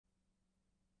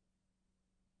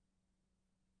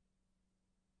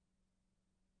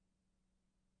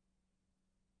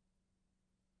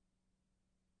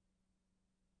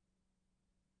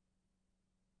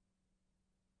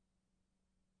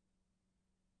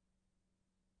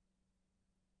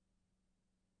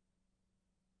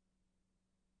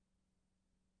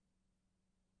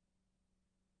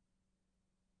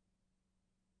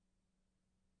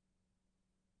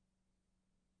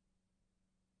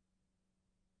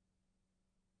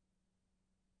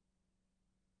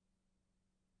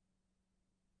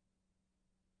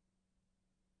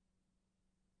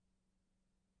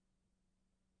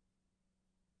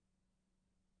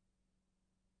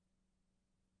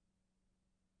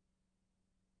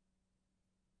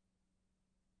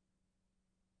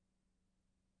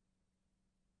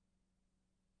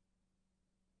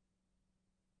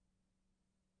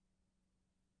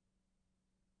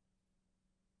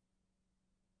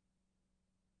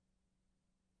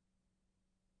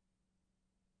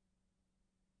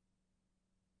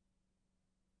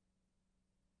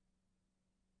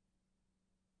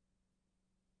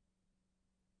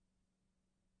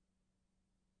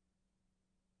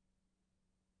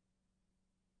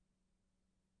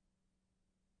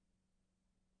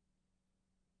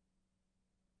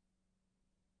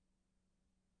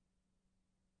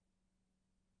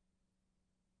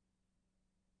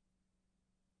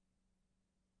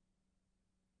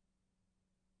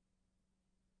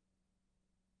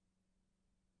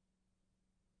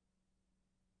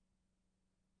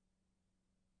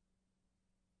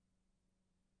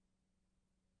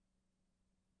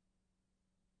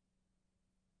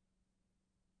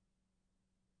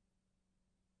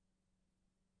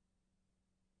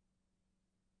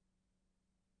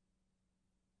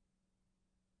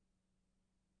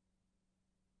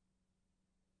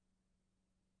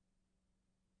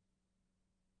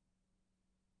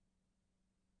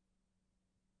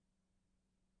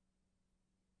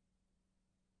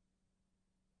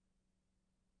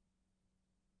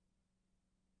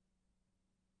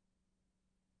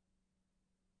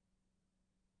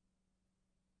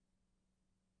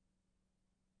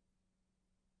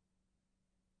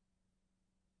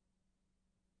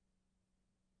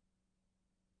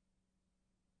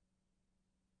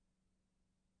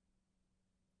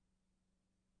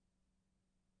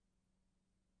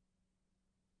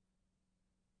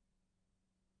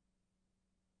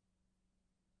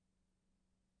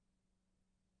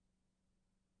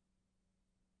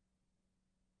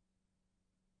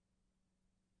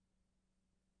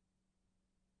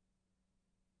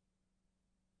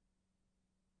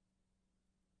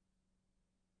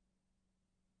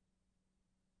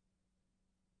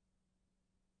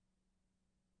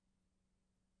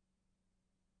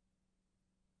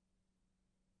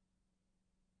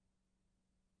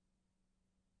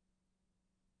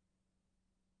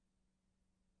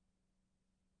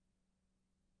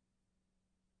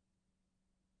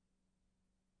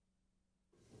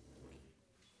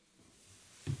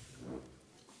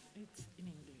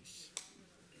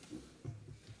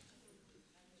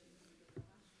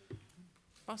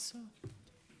Posso?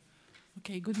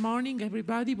 Okay, good morning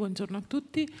everybody, buongiorno a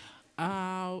tutti.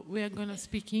 We are going to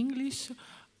speak English.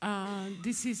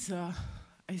 This is,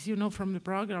 as you know from the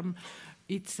program,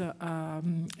 it's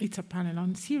a panel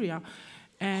on Syria.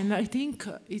 And I think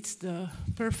it's the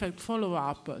perfect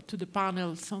follow-up to the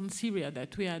panels on Syria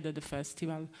that we had at the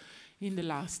festival in the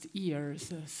last years.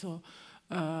 So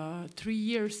 3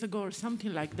 years ago or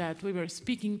something like that, we were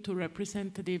speaking to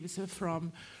representatives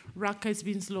from Raqqa has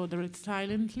been slaughtered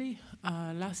silently.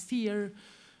 Last year,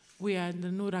 we had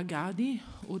Noura Ghadi,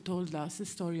 who told us the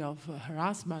story of her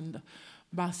husband,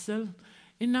 Bassel.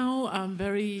 And now I'm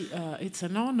very, it's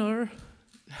an honor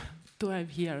to have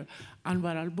here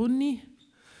Anwar al Bunni,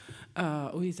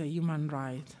 who is a human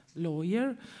rights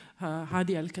lawyer,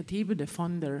 Hadi al Khatib, the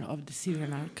founder of the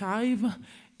Syrian Archive,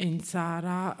 and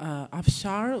Sara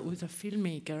Afshar, who is a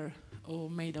filmmaker who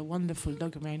made a wonderful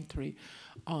documentary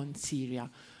on Syria.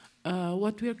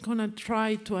 What we're going to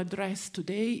try to address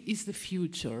today is the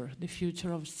future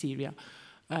of Syria.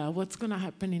 What's going to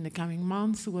happen in the coming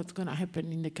months, what's going to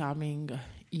happen in the coming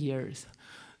years.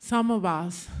 Some of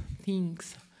us think,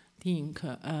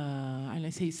 and I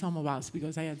say some of us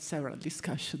because I had several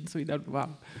discussions with Anwar,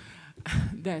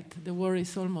 that the war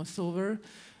is almost over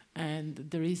and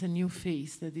there is a new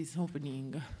phase that is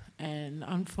opening. And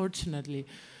unfortunately,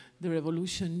 the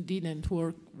revolution didn't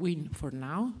win for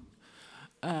now.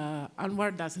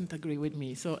 Anwar doesn't agree with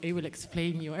me, so he will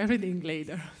explain you everything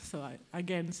later. So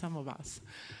again, some of us.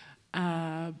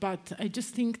 But I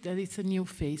just think that it's a new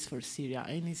phase for Syria,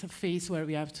 and it's a phase where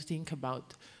we have to think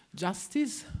about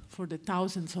justice for the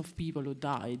thousands of people who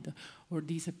died or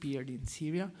disappeared in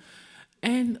Syria,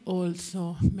 and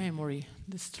also memory.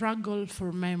 The struggle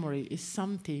for memory is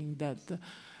something that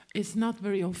is not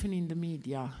very often in the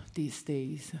media these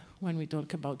days when we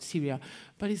talk about Syria,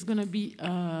 but it's going to be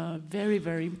very,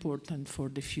 very important for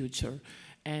the future.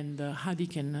 And Hadi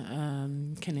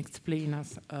can explain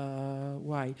us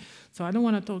why. So I don't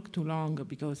want to talk too long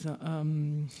because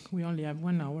we only have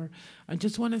 1 hour. I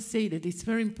just want to say that it's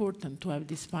very important to have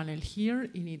this panel here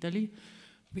in Italy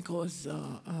because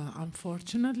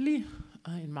unfortunately,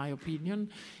 in my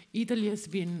opinion, Italy has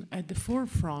been at the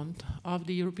forefront of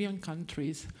the European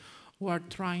countries who are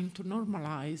trying to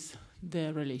normalize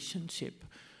the relationship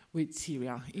with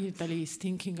Syria. Italy is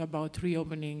thinking about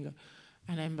reopening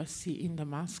an embassy in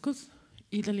Damascus.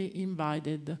 Italy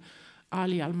invited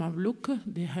Ali al-Mamlouk,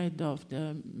 the head of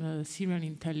the Syrian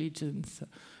intelligence,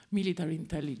 military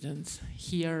intelligence,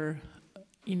 here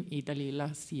in Italy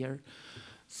last year.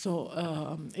 So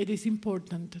it is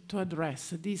important to address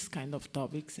these kind of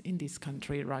topics in this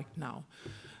country right now.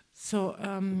 So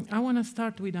I want to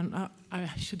start with, I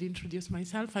should introduce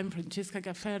myself. I'm Francesca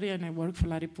Caferri and I work for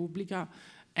La Repubblica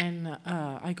and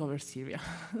I cover Syria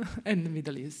and the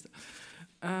Middle East.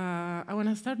 I want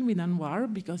to start with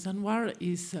Anwar because Anwar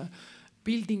is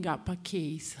building up a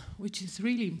case which is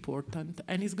really important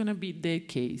and is going to be the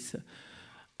case.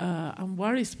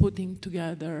 Anwar is putting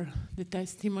together the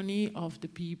testimony of the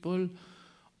people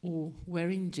who were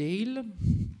in jail,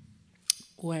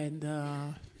 who had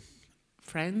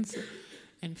friends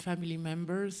and family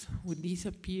members who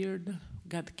disappeared,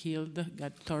 got killed,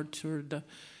 got tortured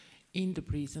in the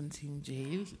prisons in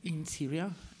jail in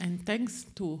Syria. And thanks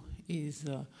to his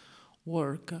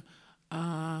work,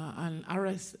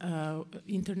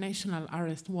 international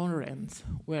arrest warrants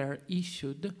were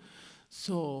issued.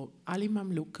 So Ali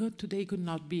Mamlouk today could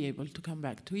not be able to come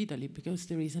back to Italy because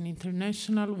there is an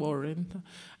international warrant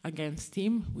against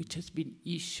him, which has been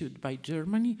issued by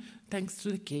Germany, thanks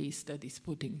to the case that is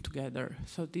putting together.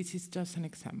 So this is just an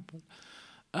example.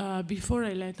 Before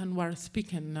I let Anwar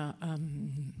speak and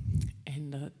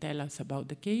tell us about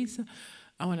the case,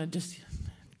 I want to just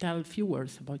tell a few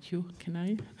words about you. Can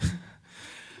I?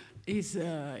 He's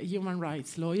a human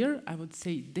rights lawyer. I would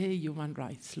say the human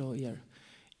rights lawyer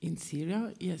in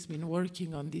Syria. He has been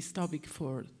working on this topic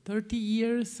for 30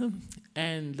 years,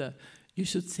 and you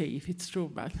should say if it's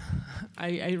true, but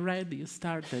I read you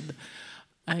started.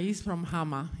 He's from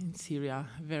Hama in Syria,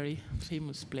 a very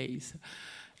famous place.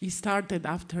 He started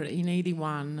after, in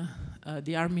 81,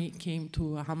 the army came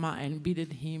to Hama and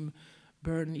beat him,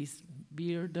 burned his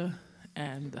beard,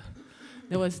 and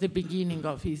that was the beginning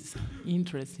of his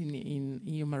interest in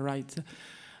human rights.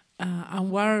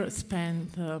 Anwar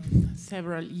spent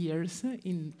several years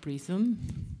in prison.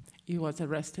 He was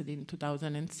arrested in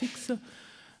 2006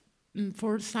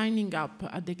 for signing up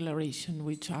a declaration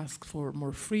which asked for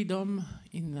more freedom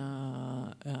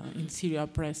in Syria,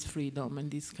 press freedom,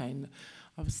 and this kind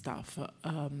of stuff.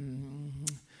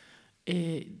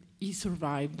 He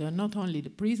survived not only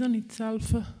the prison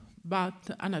itself,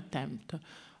 but an attempt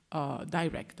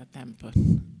direct attempt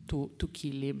to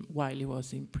kill him while he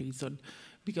was in prison,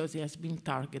 because he has been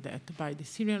targeted by the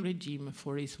Syrian regime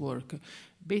for his work.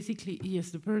 Basically, he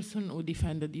is the person who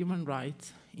defended human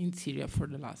rights in Syria for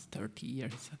the last 30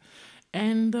 years.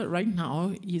 And right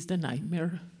now, he is the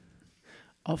nightmare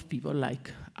of people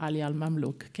like Ali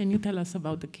al-Mamlouk. Can you tell us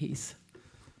about the case?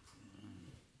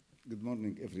 Good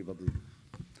morning, everybody.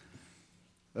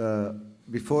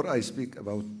 Before I speak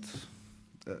about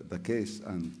the case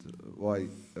and why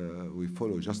we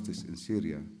follow justice in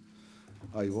Syria,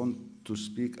 I want to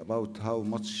speak about how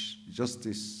much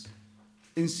justice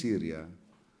in Syria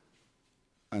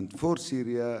and for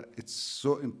Syria, it's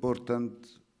so important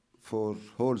for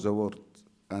whole the world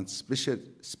and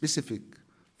specific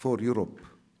for Europe.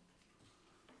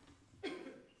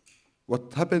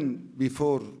 What happened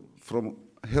before from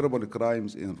horrible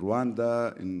crimes in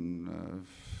Rwanda, in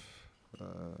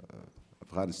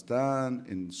Afghanistan,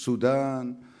 in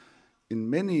Sudan, in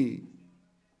many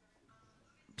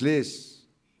places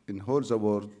in whole the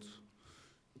world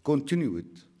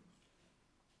continued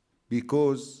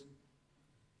because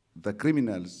the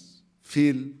criminals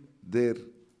feel they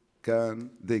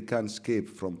can escape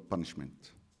from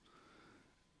punishment.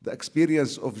 The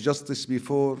experience of justice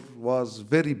before was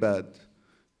very bad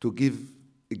to give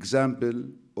example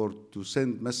or to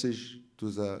send message to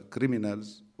the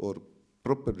criminals or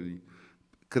properly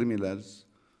criminals.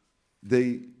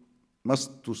 They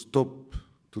must to stop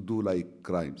to do like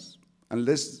crimes.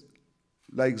 Unless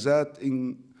like that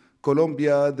in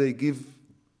Colombia they give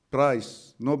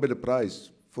prize, Nobel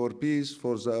Prize for peace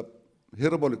for the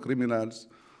horrible criminals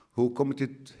who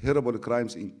committed horrible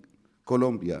crimes in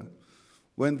Colombia.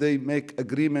 When they make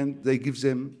agreement, they give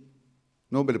them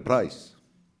Nobel Prize.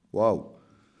 Wow.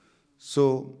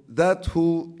 So that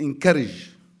who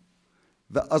encourage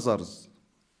the others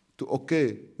to,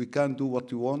 okay, we can do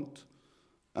what we want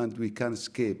and we can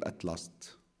escape at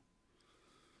last.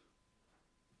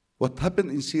 What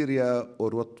happened in Syria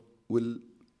or what will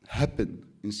happen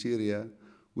in Syria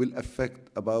will affect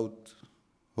about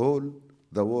whole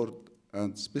the world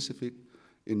and specific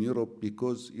in Europe,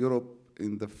 because Europe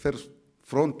in the first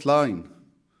front line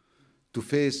to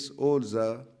face all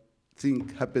the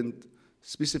things happened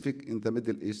specific in the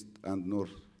Middle East and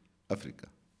North Africa.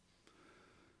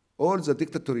 All the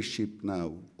dictatorship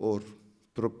now, or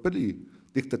properly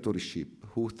dictatorship,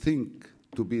 who think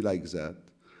to be like that,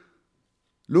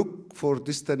 look for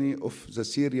destiny of the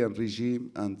Syrian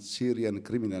regime and Syrian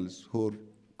criminals who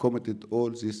committed all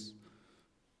these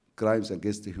crimes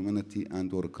against humanity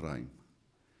and war crime.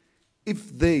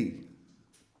 If they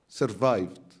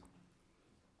survived,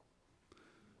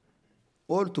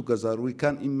 altogether we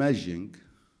can imagine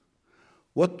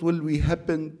what will be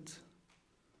happen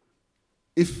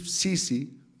if Sisi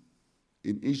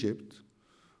in Egypt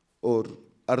or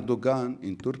Erdogan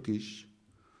in Turkish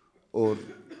or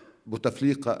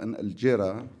Bouteflika in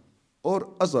Algeria or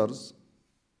others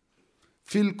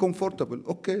feel comfortable,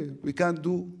 okay, we can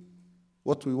do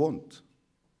what we want.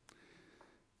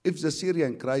 If the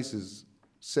Syrian crisis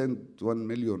sent 1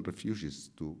 million refugees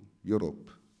to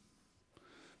Europe,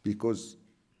 because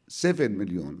 7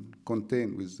 million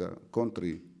contained with the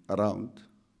country around,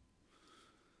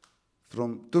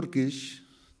 from Turkish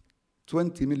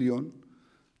 20 million,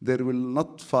 they will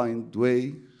not find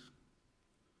way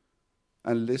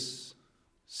unless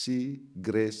see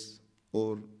Greece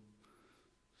or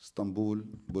Istanbul,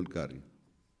 Bulgaria.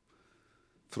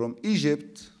 From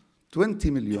Egypt, 20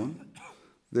 million,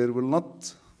 they will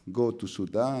not go to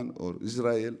Sudan or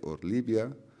Israel or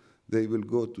Libya. They will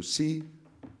go to sea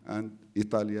and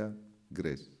Italy,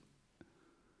 Greece.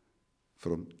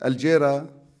 From Algeria,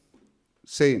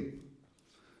 same.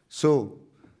 So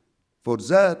for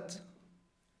that,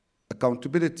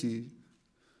 accountability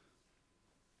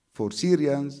for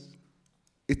Syrians,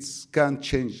 it can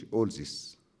change all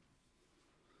this.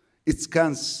 It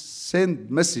can send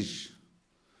message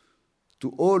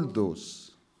to all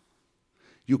those.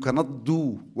 You cannot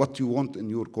do what you want in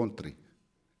your country.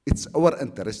 It's our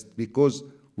interest because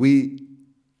we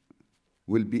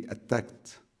will be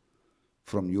attacked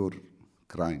from your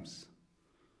crimes.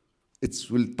 It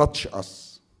will touch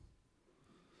us.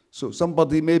 So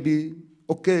somebody may be,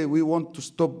 okay, we want to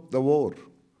stop the war.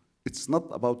 It's not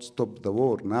about stop the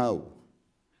war now.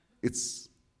 It's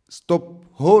stop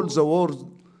all the war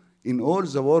in all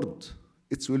the world.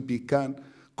 It will be can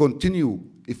continue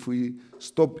if we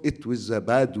stop it with a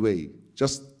bad way.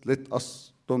 Just let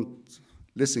us don't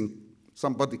listen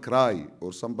somebody cry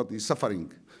or somebody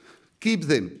suffering. Keep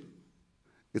them.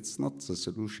 It's not the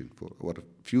solution for our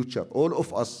future. All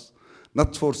of us,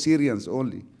 not for Syrians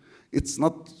only. It's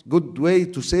not good way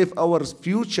to save our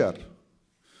future.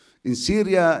 in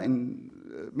Syria, in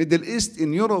Middle East,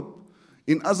 in Europe,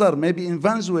 in other, maybe in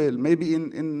Venezuela, maybe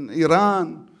in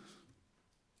Iran,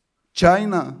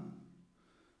 China.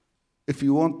 If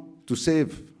you want to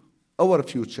save our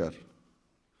future,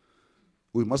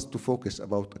 we must to focus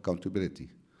about accountability.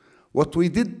 What we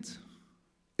did,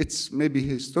 it's maybe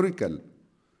historical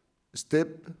step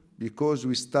because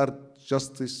we start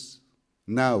justice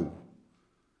now,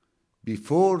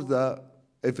 before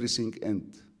everything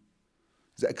end.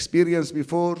 The experience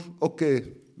before, okay,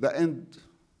 the end,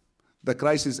 the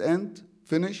crisis end,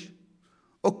 finish.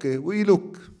 Okay, we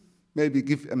look, maybe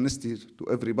give amnesty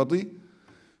to everybody.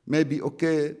 Maybe,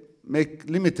 okay, make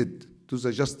limited to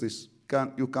the justice.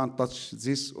 You can't touch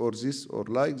this or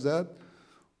like that,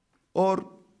 or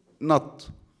not.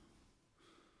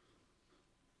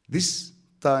 This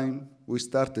time we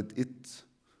started it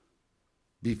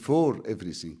before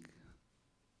everything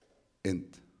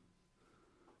end.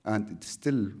 And it's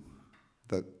still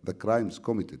the crimes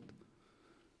committed.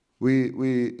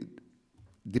 We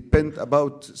depend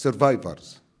about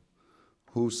survivors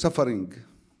who suffering,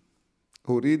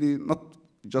 who really not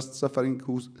just suffering,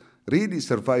 who's really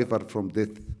survivor from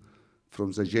death,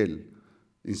 from the jail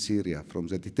in Syria, from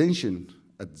the detention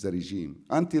at the regime.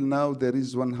 Until now, there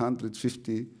is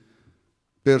 150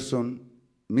 person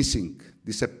missing,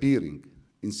 disappearing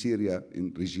in Syria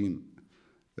in regime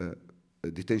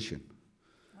detention.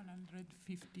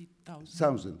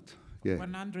 150,000. Yeah.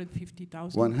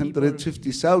 150,000.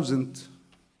 150,000.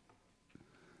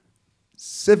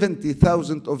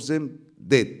 70,000 of them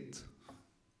dead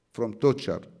from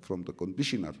torture, from the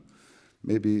conditioner.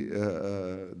 Maybe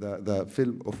the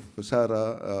film of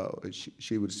Sara,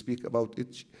 she will speak about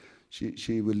it.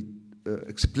 She will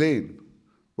explain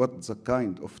what the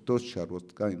kind of torture,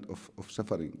 what kind of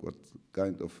suffering, what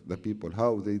kind of the people,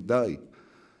 how they die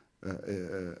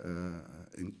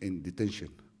in detention.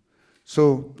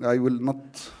 So I will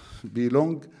not be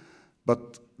long,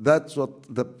 but that's what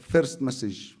the first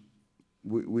message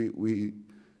we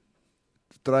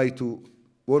try to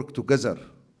work together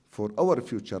for our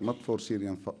future, not for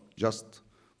Syrian, just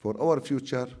for our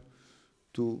future,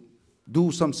 to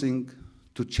do something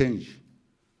to change.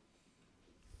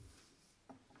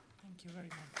 Thank you very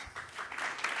much.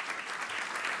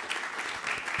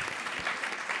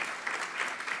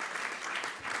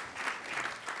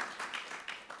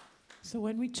 So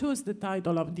when we chose the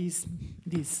title of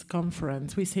this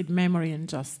conference, we said memory and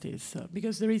justice,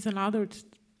 because there is another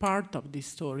part of this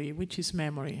story, which is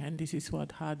memory, and this is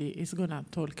what Hadi is going to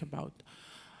talk about.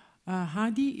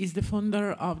 Hadi is the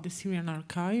founder of the Syrian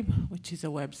Archive, which is a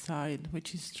website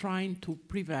which is trying to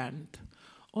prevent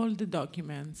all the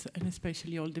documents, and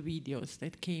especially all the videos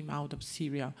that came out of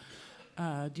Syria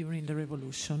during the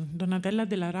revolution. Donatella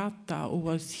Della Ratta, who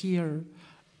was here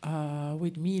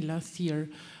with me last year,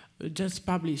 just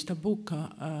published a book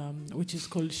which is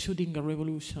called Shooting a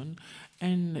Revolution,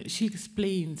 and she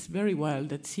explains very well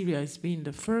that Syria has been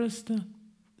the first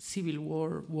civil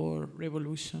war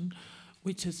revolution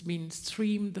which has been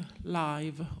streamed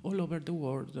live all over the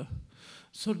world.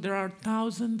 So there are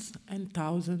thousands and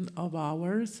thousands of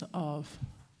hours of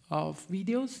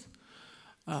videos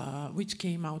which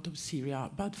came out of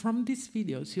Syria. But from these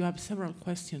videos, you have several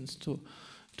questions to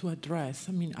address.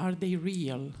 I mean, are they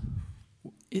real?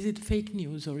 Is it fake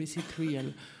news or is it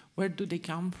real? Where do they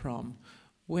come from?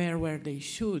 Where were they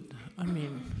shot? I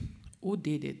mean, who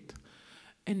did it?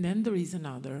 And then there is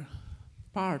another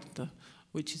part,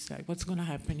 which is like what's going to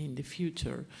happen in the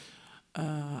future.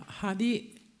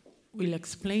 Hadi will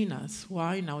explain us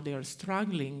why now they are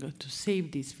struggling to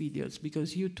save these videos,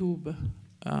 because YouTube,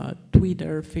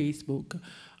 Twitter, Facebook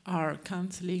are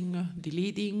canceling,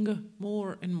 deleting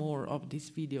more and more of these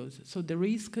videos. So the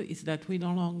risk is that we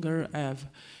no longer have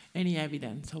any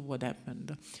evidence of what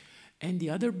happened. And the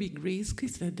other big risk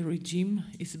is that the regime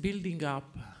is building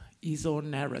up its own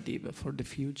narrative for the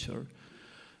future.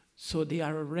 So they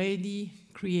are already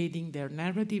creating their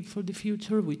narrative for the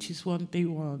future, which is what they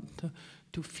want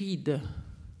to feed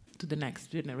to the next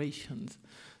generations.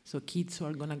 So kids who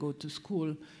are going to go to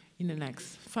school in the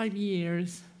next 5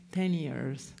 years, 10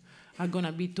 years, are going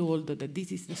to be told that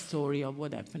this is the story of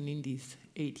what happened in these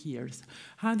 8 years.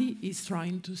 Hadi is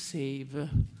trying to save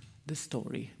the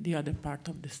story, the other part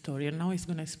of the story, and now he's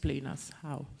going to explain us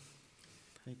how.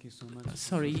 Thank you so much.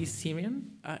 Sorry, he's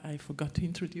Syrian. I forgot to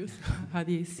introduce.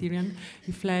 Hadi is Syrian.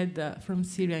 He fled from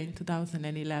Syria in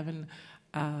 2011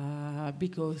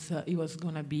 because he was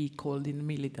going to be called in the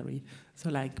military. So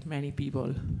like many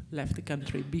people left the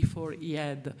country before he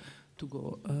had to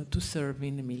go to serve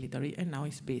in the military, and now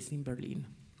he's based in Berlin.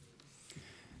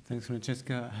 Thanks,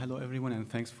 Francesca. Hello, everyone, and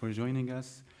thanks for joining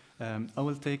us. I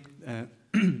will take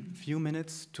few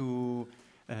minutes to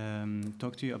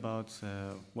talk to you about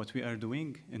what we are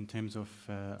doing in terms of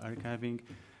archiving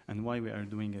and why we are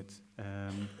doing it.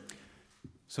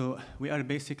 So we are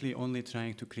basically only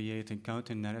trying to create a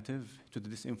counter-narrative to the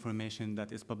disinformation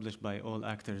that is published by all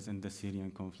actors in the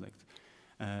Syrian conflict.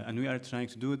 And we are trying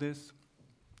to do this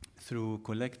through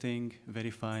collecting,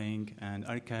 verifying, and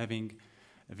archiving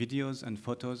videos and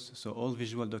photos, so all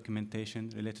visual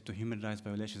documentation related to human rights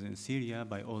violations in Syria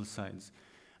by all sides.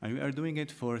 And we are doing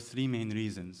it for three main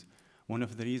reasons. One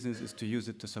of the reasons is to use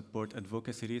it to support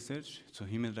advocacy research, so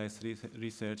human rights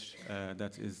research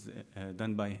that is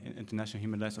done by international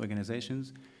human rights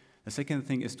organizations. The second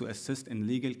thing is to assist in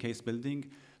legal case building,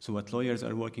 so what lawyers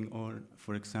are working on,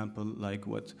 for example, like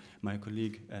what my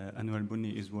colleague Anwar al Bunni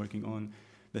is working on.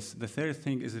 The third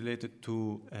thing is related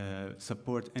to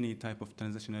support any type of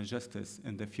transitional justice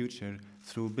in the future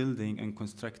through building and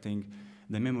constructing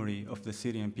the memory of the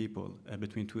Syrian people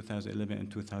between 2011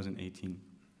 and 2018.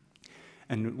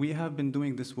 And we have been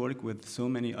doing this work with so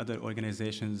many other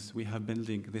organizations. We have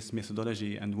building this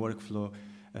methodology and workflow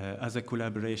as a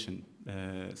collaboration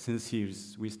since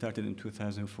years. We started in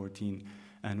 2014,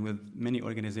 and with many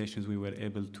organizations we were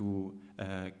able to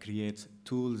create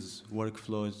tools,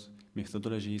 workflows,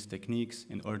 methodologies, techniques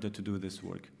in order to do this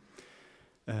work.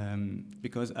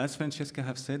 Because as Francesca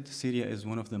have said, Syria is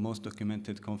one of the most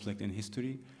documented conflicts in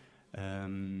history.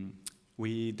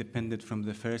 We depended from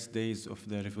the first days of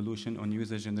the revolution on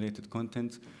user-generated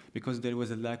content because there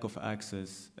was a lack of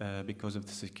access because of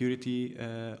the security,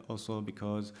 also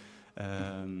because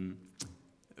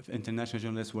international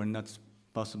journalists were not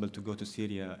possible to go to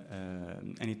Syria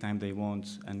anytime they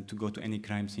want and to go to any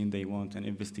crime scene they want and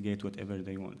investigate whatever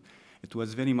they want. It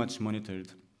was very much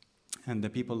monitored. And the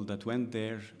people that went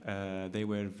there, they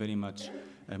were very much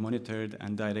monitored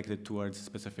and directed towards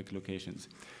specific locations.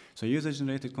 So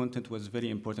user-generated content was very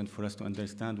important for us to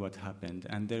understand what happened.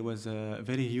 And there was a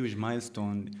very huge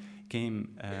milestone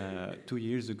came 2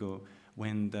 years ago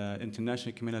when the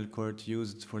International Criminal Court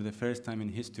used for the first time in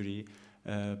history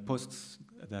posts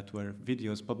that were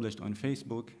videos published on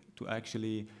Facebook to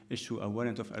actually issue a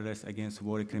warrant of arrest against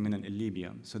war criminal in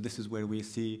Libya. So this is where we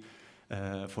see,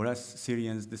 for us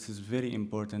Syrians, this is very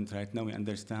important. Right now we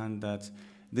understand that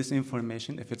this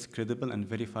information, if it's credible and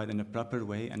verified in a proper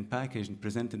way and packaged and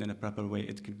presented in a proper way,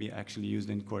 it could be actually used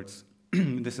in courts.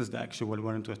 This is the actual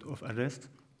warrant of arrest,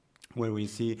 where we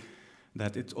see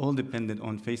that it's all dependent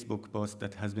on Facebook posts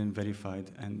that has been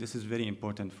verified, and this is very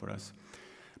important for us.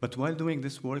 But while doing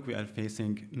this work, we are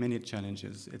facing many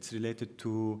challenges. It's related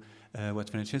to what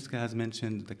Francesca has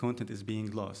mentioned. The content is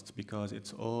being lost because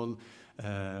it's all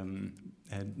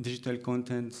digital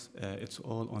content. It's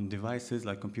all on devices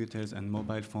like computers and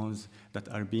mobile phones that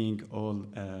are being all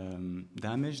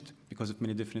damaged because of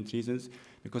many different reasons,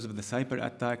 because of the cyber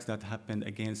attacks that happened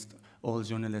against all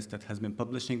journalists that has been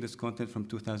publishing this content from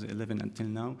 2011 until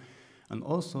now, and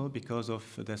also because of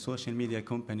the social media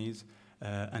companies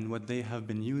and what they have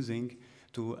been using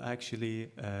to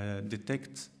actually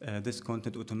detect this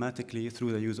content automatically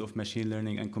through the use of machine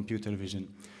learning and computer vision.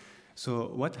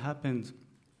 So what happened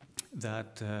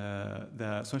that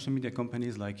the social media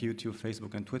companies like YouTube,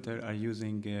 Facebook, and Twitter are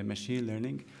using machine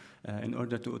learning in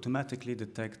order to automatically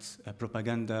detect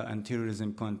propaganda and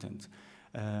terrorism content.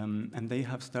 And they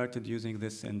have started using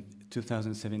this in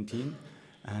 2017,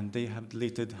 and they have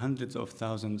deleted hundreds of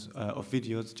thousands of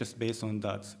videos just based on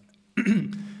that.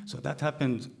 So that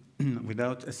happened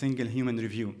without a single human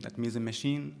review. That means a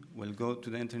machine will go to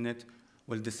the internet,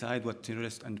 will decide what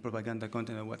terrorist and propaganda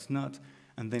content and what's not,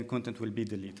 and then content will be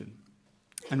deleted.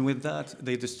 And with that,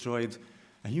 they destroyed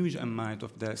a huge amount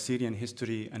of the Syrian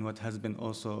history and what has been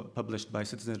also published by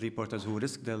citizen reporters who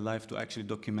risked their life to actually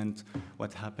document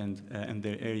what happened in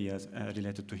their areas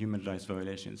related to human rights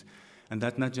violations. And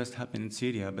that not just happened in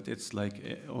Syria, but it's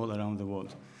like all around the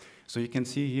world. So you can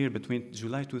see here between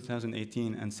July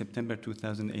 2018 and September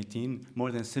 2018,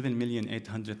 more than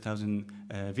 7,800,000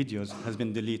 videos has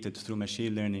been deleted through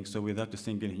machine learning, so without a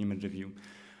single human review,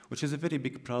 which is a very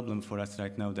big problem for us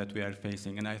right now that we are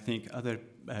facing. And I think other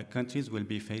countries will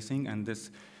be facing, and this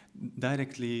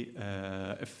directly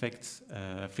affects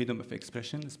freedom of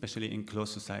expression, especially in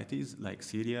closed societies like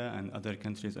Syria and other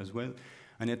countries as well.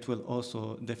 And it will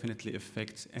also definitely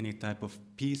affect any type of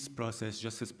peace process,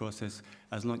 justice process,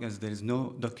 as long as there is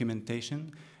no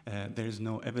documentation, there is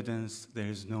no evidence, there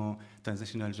is no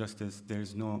transitional justice, there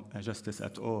is no justice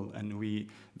at all, and we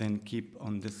then keep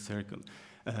on this circle.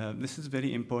 This is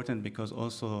very important because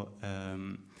also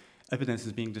evidence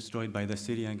is being destroyed by the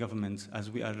Syrian government,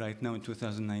 as we are right now in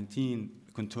 2019,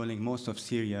 controlling most of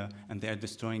Syria, and they are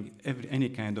destroying any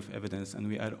kind of evidence, and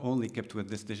we are only kept with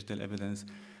this digital evidence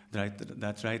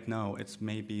that right now it's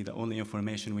maybe the only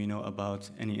information we know about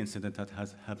any incident that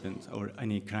has happened or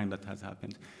any crime that has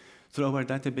happened. Through our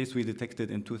database, we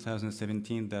detected in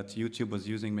 2017 that YouTube was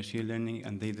using machine learning,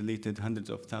 and they deleted hundreds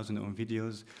of thousands of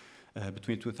videos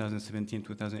between 2017 and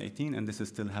 2018, and this is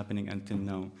still happening until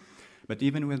now. But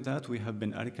even with that, we have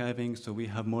been archiving, so we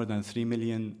have more than 3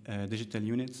 million digital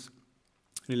units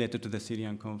related to the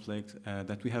Syrian conflict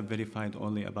that we have verified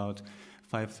only about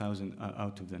 5,000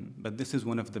 out of them. But this is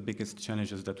one of the biggest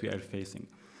challenges that we are facing,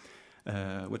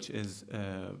 which is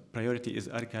priority is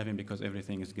archiving because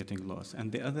everything is getting lost.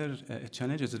 And the other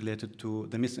challenge is related to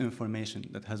the misinformation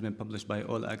that has been published by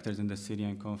all actors in the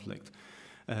Syrian conflict.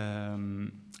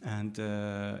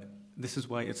 This is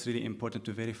why it's really important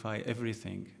to verify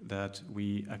everything that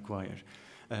we acquire.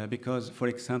 Because, for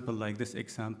example, like this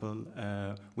example,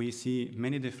 we see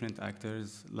many different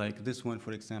actors, like this one,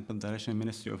 for example, the Russian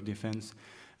Ministry of Defense,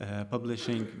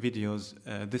 publishing videos.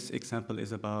 This example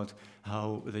is about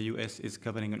how the US is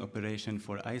covering an operation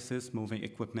for ISIS, moving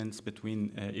equipments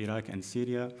between Iraq and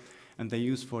Syria. And they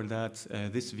use for that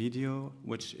this video,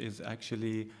 which is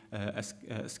actually a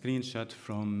screenshot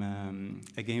from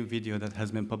a game video that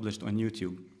has been published on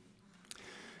YouTube.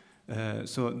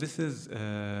 So this is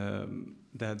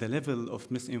the level of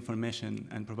misinformation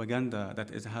and propaganda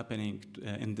that is happening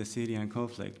in the Syrian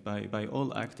conflict by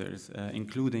all actors,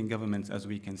 including governments, as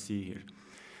we can see here.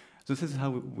 So this is how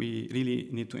we really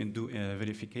need to do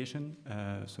verification.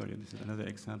 Sorry, this is another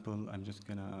example. I'm just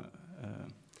gonna,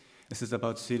 this is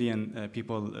about Syrian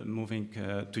people moving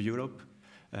to Europe,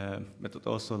 but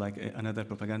also like another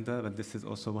propaganda, but this is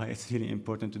also why it's really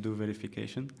important to do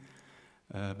verification.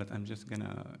 But I'm just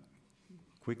gonna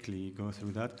quickly go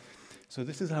through that. So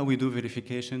this is how we do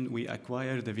verification. We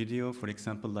acquire the video, for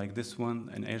example, like this one,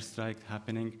 an airstrike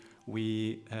happening.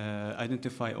 We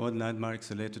identify all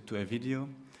landmarks related to a video.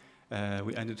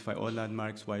 We identify all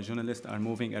landmarks while journalists are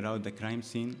moving around the crime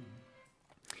scene.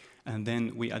 And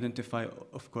then we identify,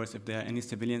 of course, if there are any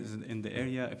civilians in the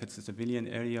area, if it's a civilian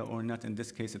area or not. In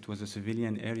this case, it was a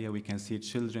civilian area. We can see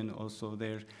children also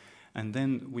there. And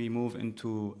then we move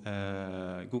into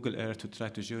Google Earth to try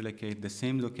to geolocate the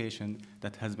same location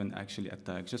that has been actually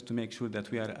attacked, just to make sure that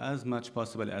we are as much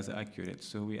possible as accurate.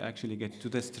 So we actually get to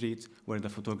the street where the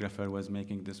photographer was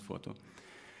making this photo,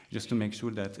 just to make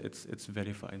sure that it's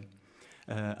verified.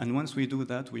 And once we do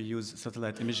that, we use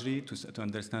satellite imagery to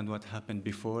understand what happened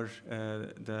before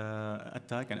the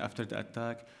attack and after the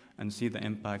attack, and see the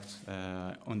impact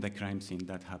on the crime scene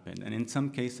that happened. And in some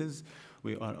cases,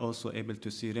 we are also able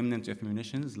to see remnants of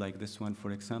munitions, like this one,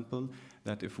 for example,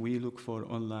 that if we look for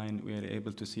online, we are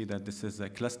able to see that this is a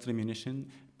cluster munition,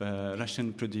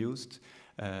 Russian-produced,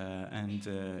 and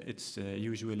it's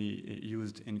usually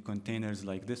used in containers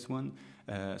like this one.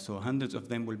 So hundreds of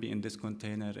them will be in this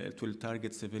container. It will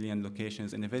target civilian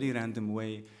locations in a very random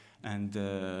way and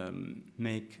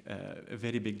make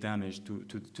very big damage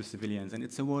to civilians. And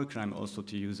it's a war crime also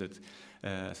to use it,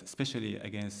 especially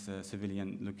against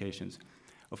civilian locations.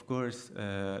 Of course,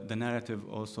 the narrative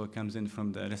also comes in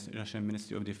from the Russian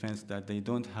Ministry of Defense that they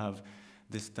don't have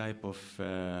this type of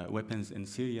weapons in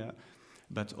Syria,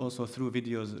 but also through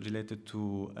videos related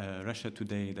to Russia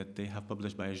Today that they have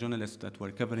published by journalists that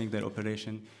were covering their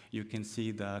operation, you can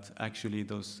see that actually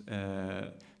those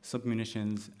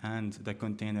submunitions and the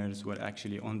containers were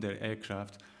actually on their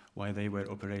aircraft while they were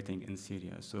operating in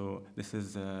Syria. So this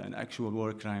is an actual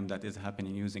war crime that is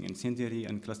happening using incendiary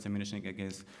and cluster munitioning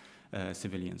against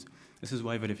civilians. This is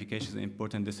why verification is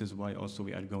important. This is why also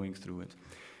we are going through it.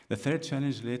 The third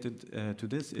challenge related to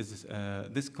this is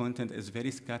this content is very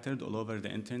scattered all over the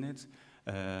internet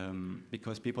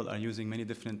because people are using many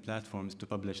different platforms to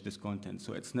publish this content.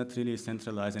 So it's not really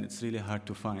centralized and it's really hard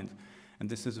to find. And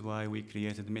this is why we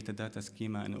created metadata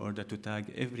schema in order to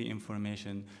tag every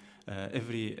information,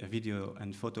 every video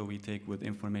and photo we take with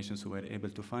information so we're able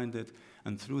to find it.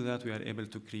 And through that, we are able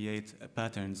to create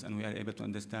patterns and we are able to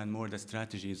understand more the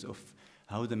strategies of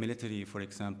how the military, for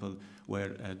example, were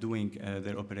doing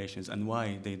their operations and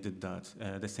why they did that.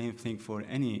 The same thing for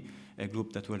any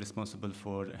group that were responsible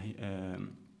for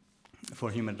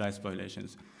human rights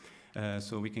violations.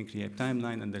 So we can create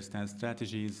timeline, understand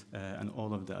strategies, and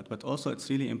all of that. But also, it's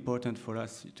really important for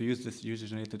us to use this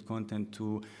user-generated content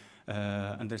to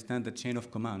understand the chain of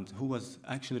command, who was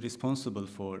actually responsible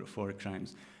for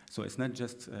crimes. So it's not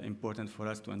just important for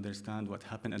us to understand what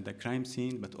happened at the crime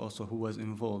scene, but also who was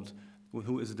involved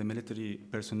who is the military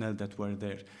personnel that were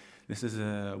there. This is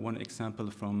one example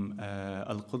from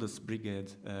Al-Quds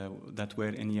Brigade that were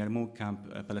in Yarmouk camp,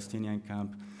 a Palestinian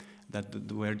camp,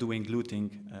 that were doing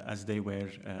looting as they were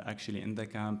actually in the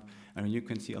camp. And you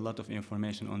can see a lot of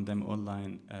information on them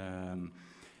online,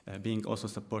 being also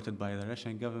supported by the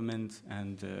Russian government.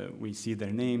 And we see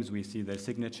their names, we see their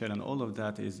signature, and all of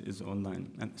that is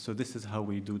online. And so this is how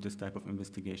we do this type of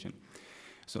investigation.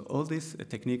 So all these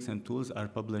techniques and tools are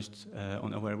published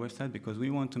on our website because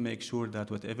we want to make sure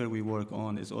that whatever we work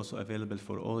on is also available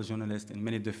for all journalists in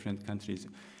many different countries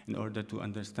in order to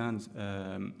understand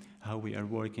how we are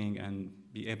working and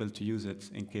be able to use it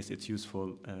in case it's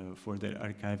useful for their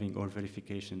archiving or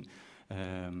verification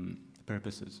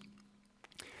purposes.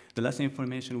 The last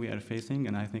information we are facing,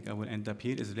 and I think I will end up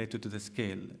here, is related to the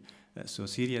scale. So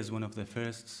Syria is one of the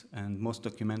first and most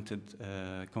documented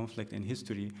conflict in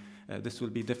history. This will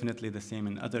be definitely the same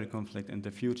in other conflict in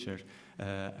the future.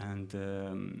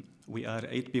 We are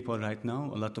 8 people right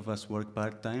now. A lot of us work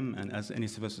part-time, and as any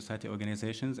civil society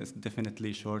organizations, it's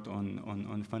definitely short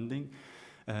on funding.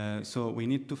 So we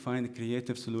need to find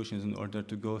creative solutions in order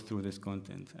to go through this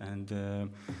content. And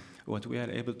what we are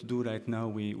able to do right now,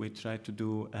 we try to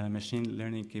do machine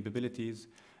learning capabilities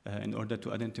in order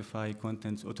to identify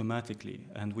contents automatically,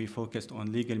 and we focused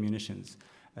on legal munitions.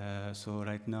 So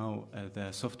right now,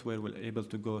 the software will be able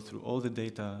to go through all the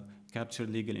data, capture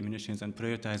legal munitions, and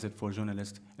prioritize it for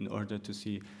journalists in order to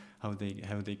see how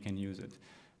they can use it.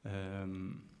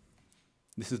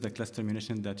 This is the cluster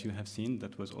munition that you have seen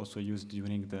that was also used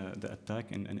during the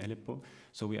attack in Aleppo.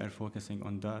 So we are focusing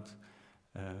on that.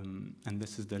 And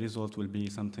this is the result will be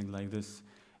something like this.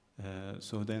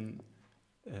 So then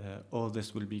all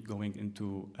this will be going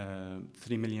into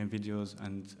 3 million videos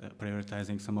and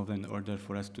prioritizing some of them in order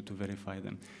for us to verify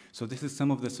them. So this is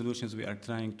some of the solutions we are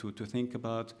trying to think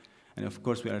about. And of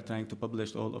course, we are trying to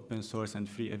publish all open source and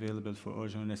free available for all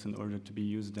journalists in order to be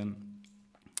used them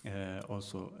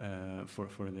also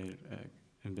for their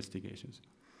investigations.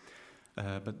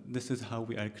 But this is how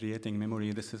we are creating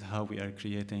memory. This is how we are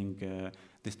creating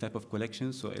this type of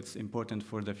collection. So it's important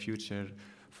for the future,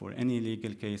 for any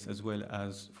legal case, as well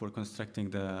as for constructing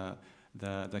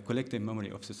the collective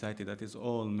memory of society that is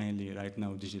all mainly right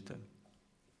now digital.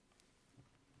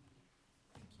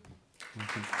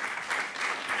 Thank you.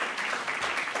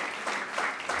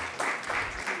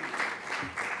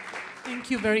 Thank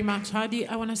you very much, Hadi.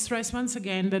 I want to stress once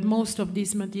again that most of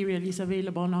this material is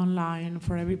available online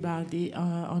for everybody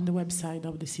on the website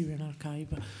of the Syrian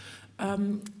Archive.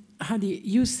 Hadi,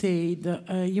 you said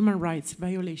human rights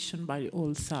violation by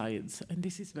all sides, and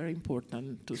this is very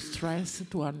important to stress,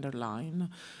 to underline.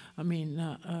 I mean,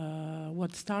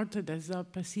 what started as a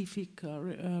pacific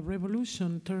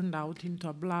revolution turned out into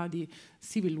a bloody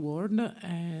civil war,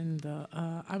 and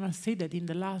I must say that in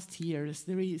the last years,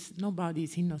 nobody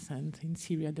is innocent in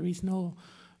Syria. There is no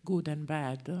good and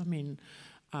bad. I mean,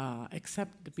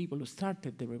 except the people who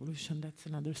started the revolution. That's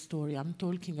another story. I'm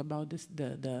talking about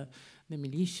the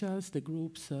militias, the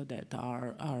groups that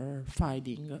are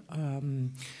fighting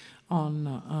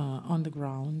on the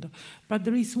ground. But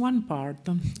there is one part,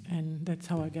 and that's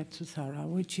how I get to Sara,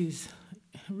 which is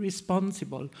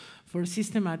responsible for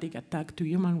systematic attack to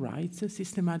human rights,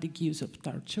 systematic use of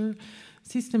torture,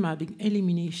 systematic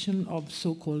elimination of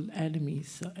so-called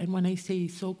enemies. And when I say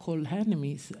so-called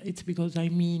enemies, it's because I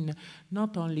mean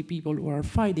not only people who are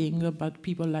fighting, but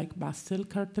people like Bashar al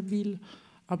Khatib,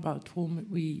 about whom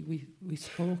we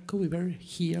spoke. We were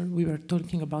here, we were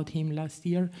talking about him last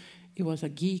year. He was a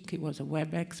geek, he was a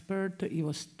web expert, he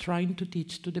was trying to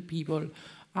teach to the people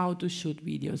how to shoot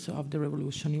videos of the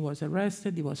revolution. He was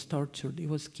arrested, he was tortured, he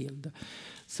was killed.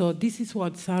 So this is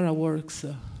what Sara works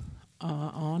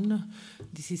on.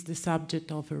 This is the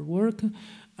subject of her work.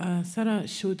 Sara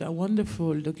shot a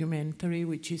wonderful documentary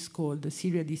which is called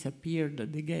Syria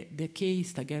Disappeared, the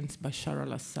case against Bashar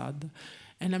al Assad.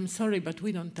 And I'm sorry, but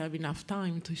we don't have enough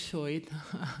time to show it.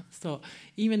 So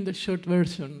even the short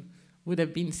version would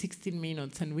have been 16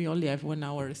 minutes, and we only have 1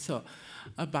 hour. So,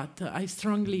 but I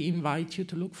strongly invite you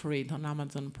to look for it on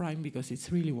Amazon Prime because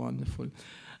it's really wonderful.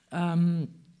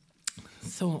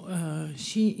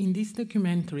 She, in this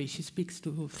documentary, she speaks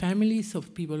to families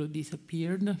of people who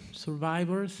disappeared,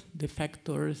 survivors,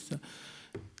 defectors,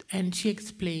 and she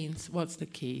explains what's the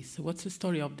case, what's the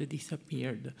story of the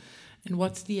disappeared, and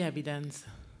what's the evidence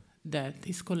that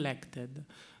is collected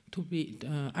to be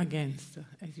against,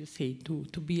 as you say, to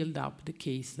build up the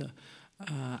case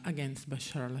against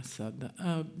Bashar al Assad.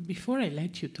 Before I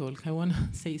let you talk, I want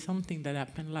to say something that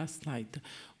happened last night.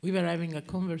 We were having a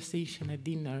conversation at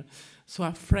dinner, so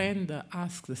a friend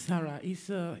asked Sara,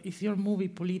 is your movie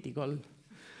political?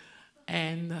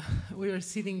 And we were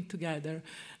sitting together,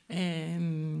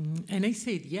 and I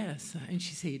said yes, and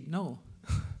she said no.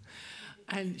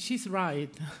 And she's right,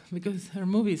 because her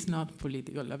movie is not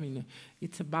political. I mean,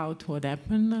 it's about what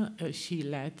happened. She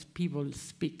let people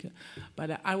speak.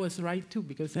 But I was right too,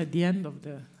 because at the end of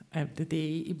the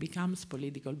day, it becomes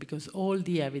political, because all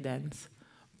the evidence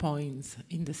points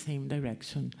in the same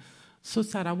direction. So,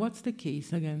 Sara, what's the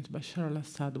case against Bashar al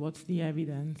Assad? What's the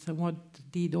evidence? And what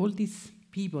did all these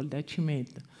people that you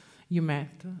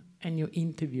met and you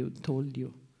interviewed told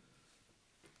you?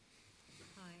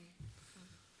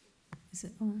 Is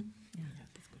it on?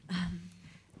 Yeah.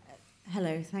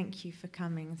 Hello, thank you for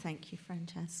coming. Thank you,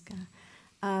 Francesca.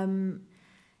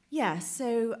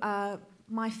 So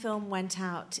my film went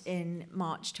out in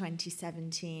March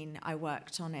 2017. I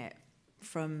worked on it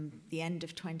from the end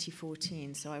of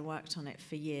 2014, so I worked on it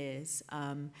for years.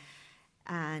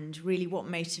 And really what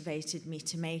motivated me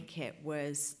to make it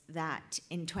was that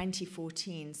in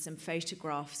 2014, some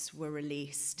photographs were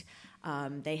released.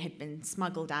 They had been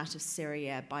smuggled out of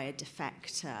Syria by a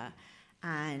defector,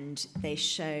 and they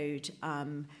showed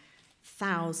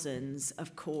thousands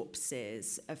of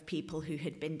corpses of people who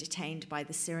had been detained by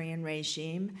the Syrian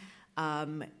regime.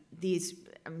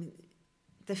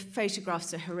 The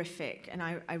photographs are horrific, and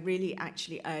I really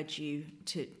actually urge you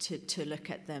to look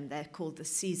at them. They're called the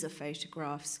Caesar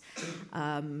photographs,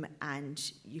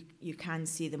 and you can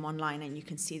see them online, and you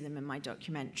can see them in my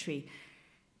documentary.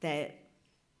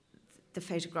 The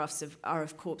photographs are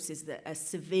of corpses that are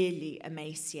severely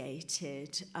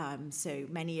emaciated. So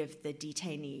many of the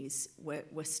detainees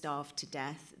were starved to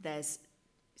death. There's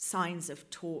signs of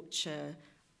torture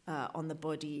on the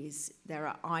bodies. There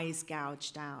are eyes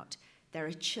gouged out. There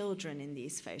are children in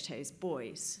these photos,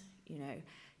 boys.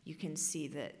 You can see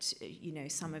that,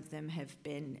 some of them have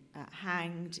been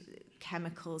hanged.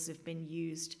 Chemicals have been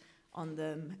used on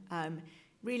them.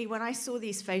 Really, when I saw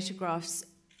these photographs,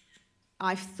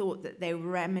 I thought that they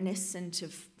were reminiscent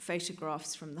of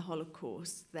photographs from the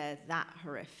Holocaust. They're that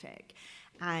horrific.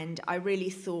 And I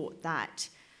really thought that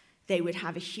they would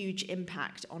have a huge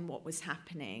impact on what was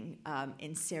happening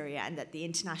in Syria, and that the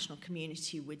international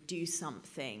community would do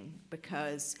something,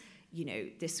 because,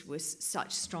 this was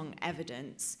such strong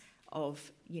evidence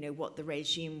of, what the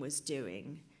regime was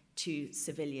doing to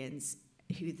civilians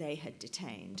who they had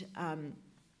detained.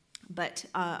 But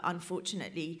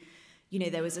unfortunately,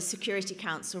 there was a Security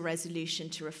Council resolution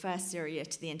to refer Syria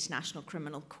to the International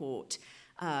Criminal Court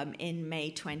in May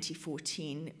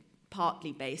 2014,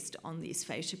 partly based on these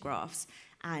photographs,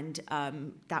 and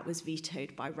that was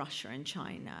vetoed by Russia and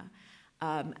China.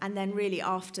 And then really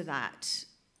after that,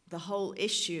 the whole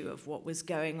issue of what was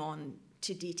going on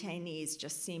to detainees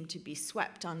just seemed to be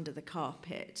swept under the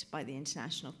carpet by the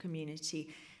international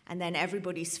community. And then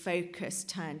everybody's focus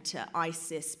turned to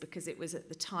ISIS, because it was at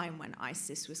the time when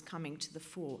ISIS was coming to the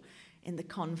fore in the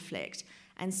conflict.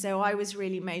 And so I was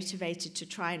really motivated to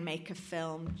try and make a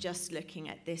film just looking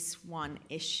at this one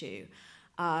issue.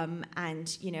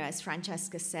 And, as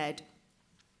Francesca said,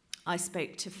 I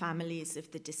spoke to families of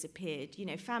the disappeared,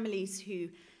 families who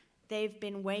they've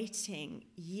been waiting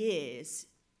years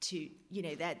to,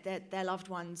 their loved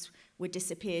ones were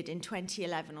disappeared in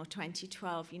 2011 or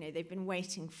 2012. They've been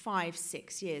waiting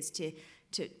 5-6 years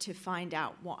to find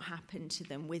out what happened to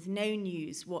them, with no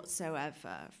news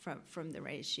whatsoever from the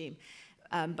regime.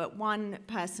 But one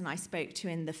person I spoke to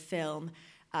in the film,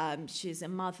 she's a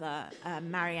mother,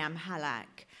 Mariam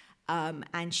Halak,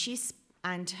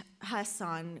 and her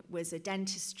son was a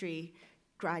dentistry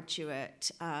graduate,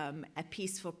 a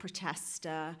peaceful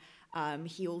protester.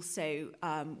 He also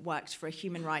worked for a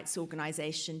human rights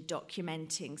organization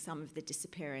documenting some of the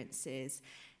disappearances.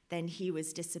 Then he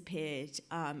was disappeared,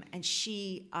 and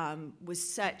she was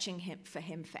searching for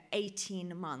him for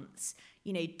 18 months,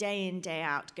 day in, day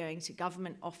out, going to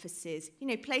government offices,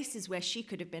 places where she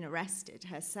could have been arrested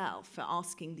herself for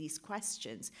asking these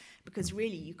questions, because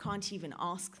really you can't even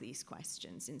ask these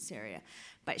questions in Syria.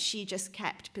 But she just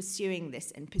kept pursuing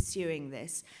this.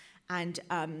 And,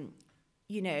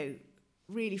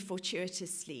 really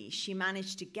fortuitously, she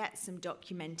managed to get some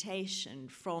documentation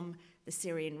from the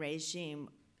Syrian regime,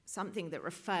 something that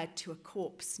referred to a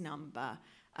corpse number,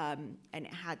 and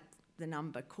it had the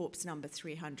number, corpse number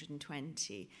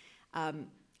 320. And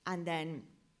then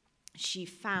she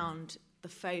found the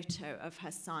photo of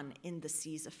her son in the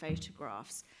Caesar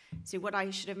photographs. So what I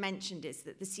should have mentioned is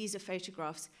that the Caesar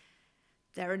photographs,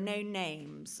 there are no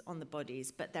names on the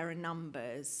bodies, but there are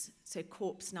numbers, so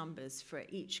corpse numbers for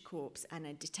each corpse, and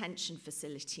a detention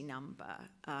facility number,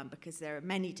 because there are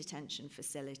many detention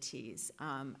facilities,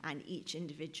 and each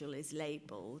individual is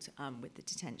labelled with the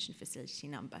detention facility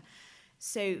number.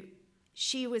 So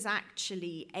she was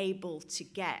actually able to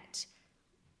get,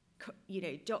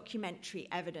 documentary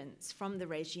evidence from the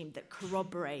regime that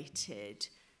corroborated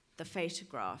the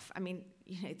photograph. I mean,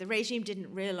 the regime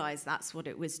didn't realize that's what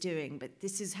it was doing, but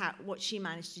this is what she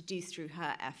managed to do through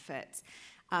her efforts.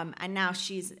 And now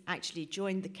she's actually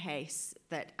joined the case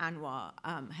that Anwar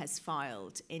has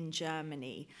filed in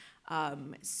Germany,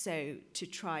 so to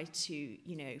try to,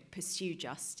 pursue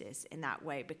justice in that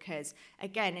way. Because,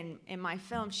 again, in my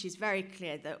film, she's very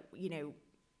clear that,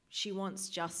 she wants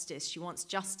justice. She wants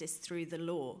justice through the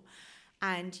law.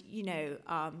 And,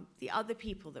 the other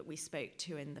people that we spoke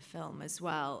to in the film as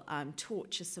well,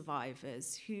 torture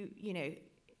survivors who,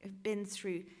 have been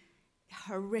through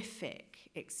horrific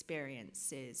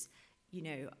experiences,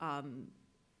 you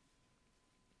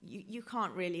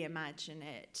can't really imagine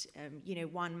it.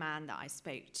 One man that I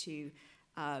spoke to,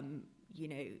 a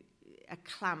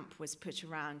clamp was put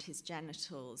around his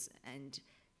genitals and,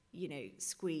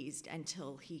 squeezed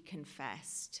until he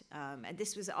confessed. And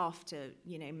this was after,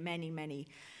 many, many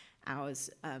hours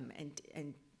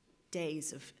and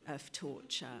days of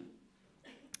torture.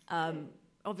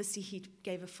 Obviously, he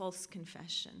gave a false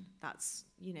confession. That's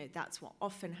what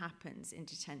often happens in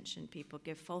detention. People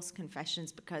give false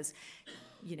confessions because,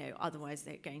 otherwise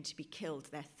they're going to be killed.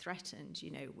 They're threatened,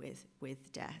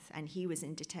 with death. And he was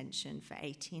in detention for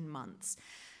 18 months.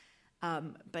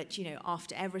 But,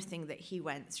 after everything that he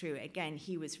went through, again,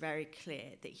 he was very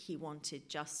clear that he wanted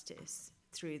justice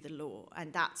through the law.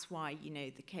 And that's why,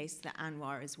 the case that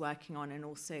Anwar is working on and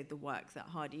also the work that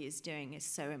Hadi is doing is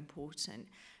so important.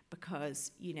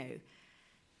 Because,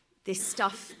 this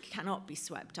stuff cannot be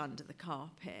swept under the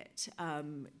carpet.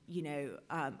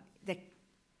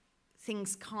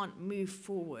 Things can't move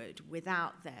forward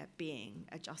without there being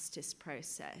a justice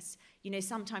process.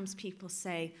 Sometimes people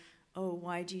say, oh,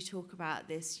 why do you talk about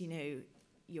this?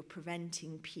 You're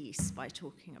preventing peace by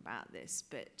talking about this.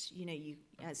 But,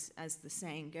 as the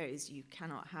saying goes, you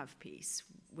cannot have peace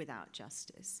without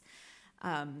justice.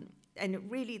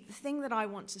 And really, the thing that I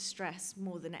want to stress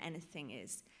more than anything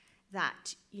is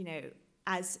that,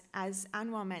 as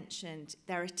Anwar mentioned,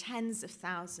 there are tens of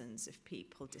thousands of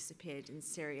people disappeared in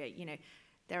Syria.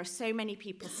 There are so many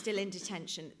people still in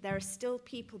detention. There are still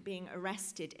people being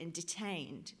arrested and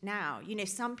detained now.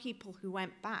 Some people who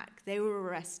went back, they were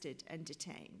arrested and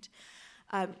detained.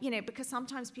 Because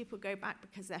sometimes people go back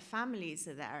because their families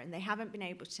are there and they haven't been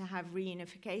able to have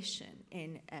reunification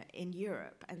in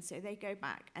Europe. And so they go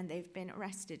back and they've been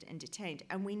arrested and detained.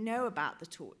 And we know about the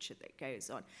torture that goes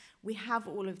on. We have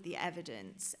all of the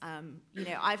evidence.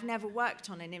 I've never worked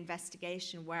on an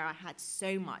investigation where I had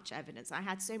so much evidence. I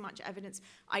had so much evidence,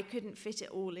 I couldn't fit it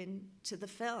all into the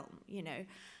film,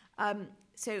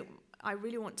 So I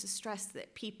really want to stress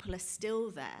that people are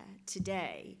still there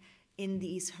today in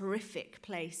these horrific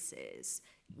places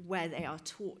where they are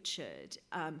tortured,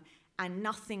 and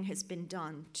nothing has been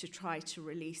done to try to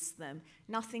release them.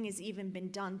 Nothing has even been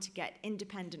done to get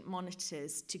independent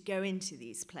monitors to go into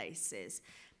these places.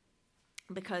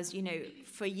 Because,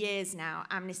 for years now,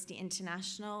 Amnesty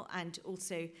International and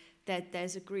also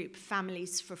there's a group,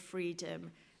 Families for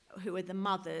Freedom, who are the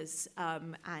mothers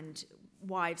and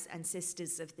wives and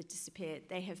sisters of the disappeared.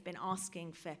 They have been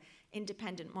asking for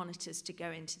independent monitors to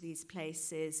go into these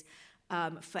places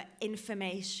for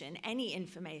information, any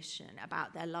information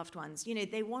about their loved ones.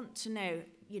 They want to know,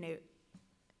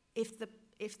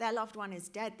 if their loved one is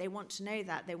dead, they want to know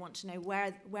that. They want to know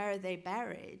where are they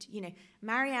buried.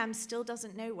 Mariam still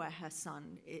doesn't know where her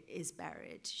son is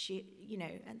buried.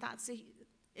 And that's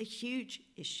a huge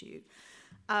issue.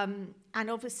 And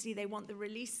obviously they want the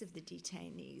release of the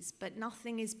detainees, but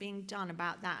nothing is being done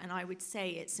about that. And I would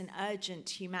say it's an urgent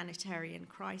humanitarian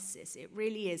crisis. It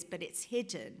really is, but it's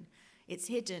hidden. It's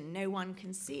hidden. No one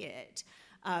can see it.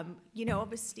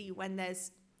 Obviously when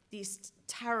there's these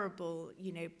terrible,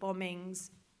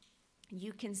 bombings,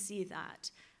 you can see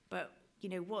that. But,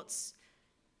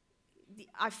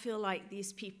 I feel like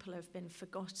these people have been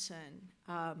forgotten.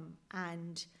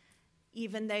 And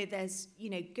even though there's,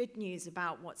 good news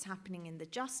about what's happening in the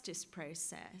justice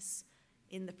process,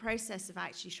 in the process of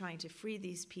actually trying to free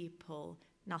these people,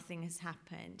 nothing has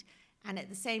happened. And at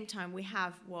the same time, we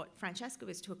have what Francesca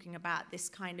was talking about, this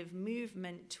kind of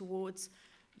movement towards,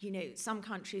 some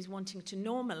countries wanting to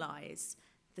normalize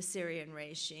the Syrian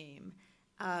regime,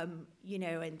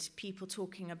 and people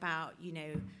talking about,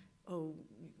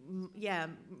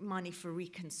 money for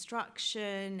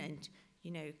reconstruction and,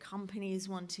 companies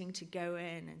wanting to go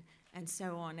in and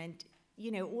so on. And,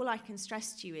 all I can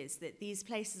stress to you is that these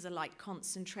places are like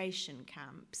concentration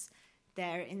camps.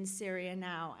 they're in Syria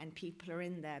now and people are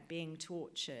in there being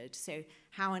tortured. So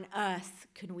how on earth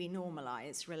can we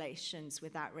normalize relations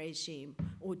with that regime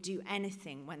or do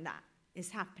anything when that is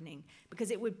happening?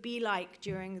 Because it would be like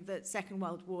during the Second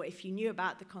World War, if you knew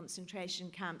about the concentration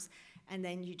camps and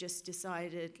then you just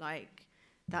decided, like,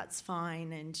 that's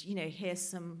fine, and, you know, here's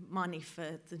some money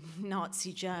for the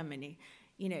Nazi Germany.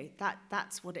 You know,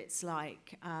 that's what it's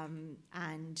like,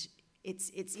 and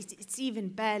it's even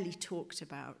barely talked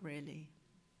about, really.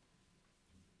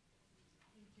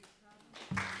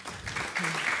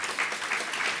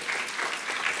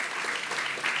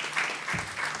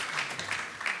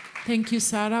 Thank you,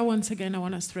 Sara. Once again, I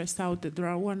want to stress out that there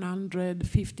are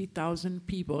 150,000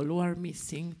 people who are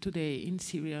missing today in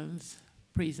Syrian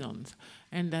prisons,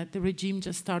 and that the regime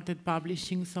just started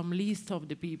publishing some list of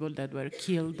the people that were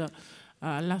killed.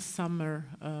 Last summer,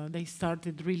 they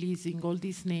started releasing all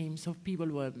these names of people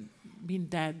who have been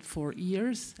dead for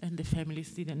years, and the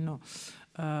families didn't know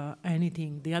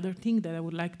anything. The other thing that I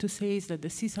would like to say is that the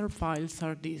Caesar files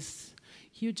are this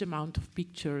huge amount of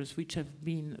pictures which have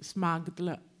been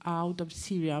smuggled out of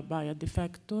Syria by a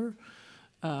defector.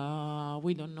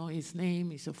 We don't know his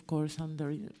name. He's, of course,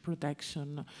 under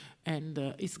protection, and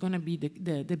it's going to be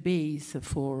the base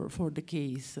for the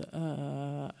case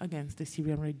against the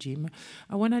Syrian regime.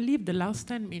 I want to leave the last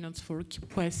 10 minutes for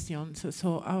questions.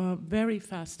 So very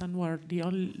fast, Anwar,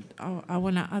 I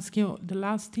want to ask you the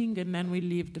last thing, and then we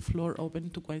leave the floor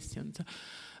open to questions.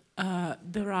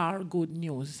 There are good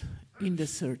news in the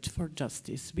search for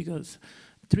justice, because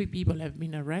 3 people have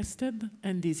been arrested,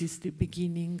 and this is the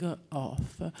beginning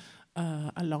of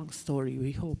a long story,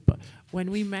 we hope.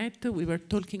 When we met, we were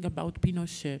talking about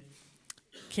Pinochet.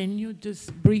 Can you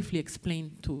just briefly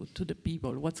explain to the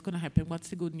people what's going to happen? What's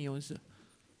the good news?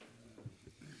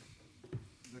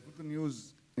 The good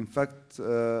news, in fact,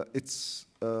 it's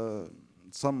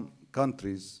some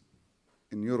countries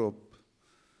in Europe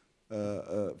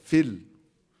feel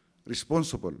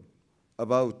responsible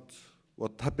about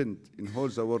what happened in whole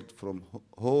the world, from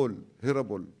whole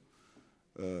horrible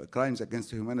crimes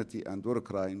against humanity and war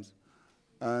crimes,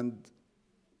 and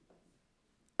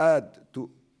add to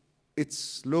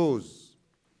its laws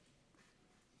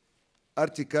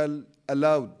article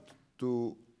allowed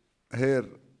to her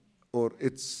or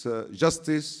its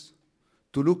justice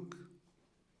to look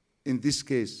in this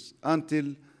case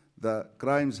until the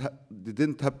crimes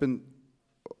didn't happen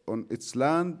on its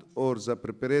land, or the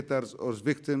perpetrators or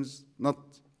victims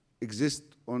not exist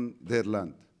on their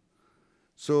land.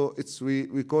 So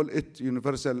we call it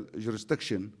universal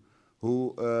jurisdiction,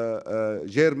 who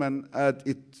German add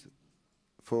it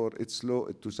for its law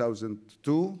in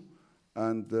 2002,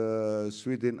 and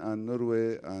Sweden and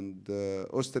Norway and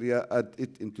Austria add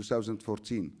it in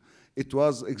 2014. It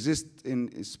was exist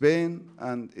in Spain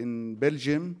and in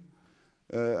Belgium.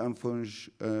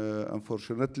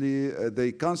 Unfortunately,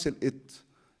 they canceled it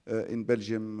in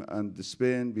Belgium and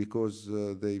Spain because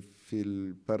they feel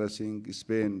embarrassing.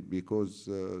 Spain because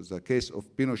the case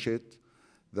of Pinochet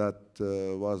that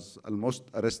was almost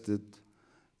arrested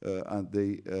and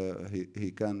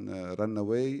he can run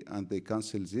away, and they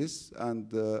canceled this.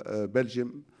 And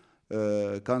Belgium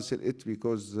canceled it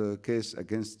because the case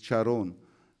against Sharon,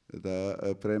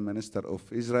 the Prime Minister of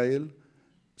Israel.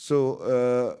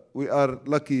 So we are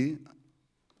lucky.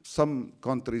 Some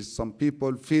countries, some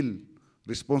people feel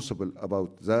responsible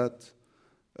about that.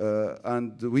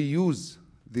 And we use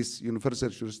this universal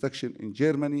jurisdiction in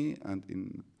Germany and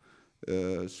in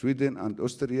Sweden and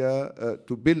Austria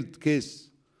to build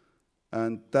case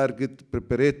and target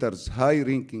preparators,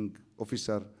 high-ranking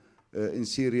officer in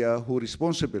Syria who are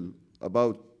responsible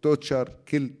about torture,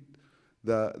 killed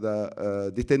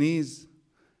the detainees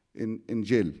in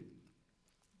jail.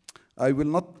 I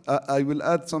will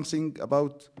add something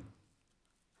about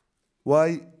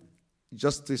why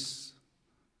justice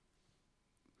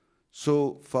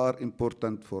so far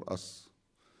important for us.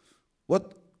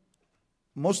 What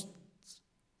most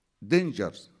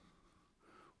dangers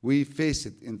we face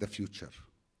it in the future?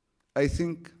 I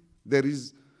think there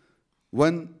is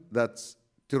one, that's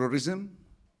terrorism,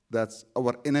 that's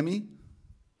our enemy,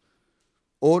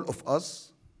 all of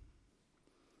us,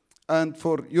 and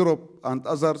for Europe and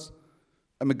others,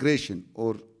 immigration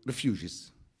or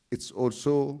refugees. It's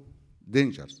also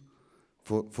dangerous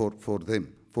for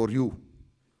them, for you.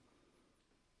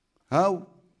 How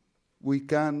we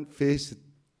can face it,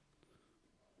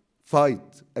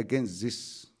 fight against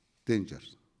this danger?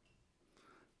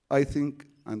 I think,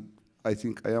 and I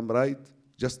think I am right,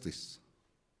 justice.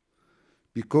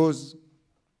 Because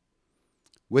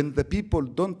when the people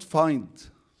don't find,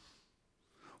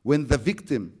 when the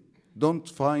victim don't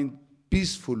find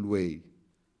peaceful way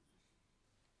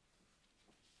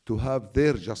to have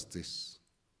their justice,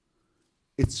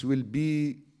 it will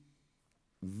be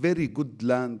very good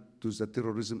land to the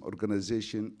terrorism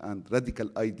organization and radical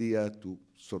idea to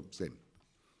serve them.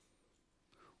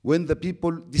 When the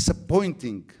people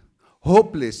disappointing,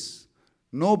 hopeless,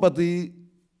 nobody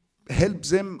helps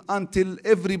them until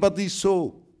everybody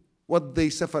saw what they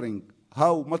suffering,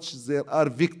 how much there are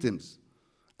victims,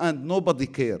 and nobody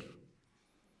care.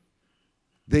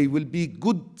 They will be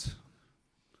good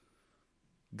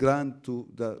grant to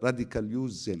the radical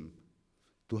use them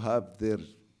to have their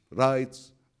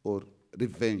rights or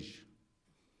revenge.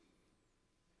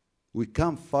 We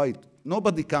can't fight,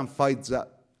 nobody can fight the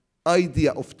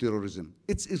idea of terrorism.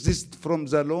 It exists from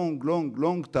the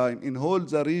long time in all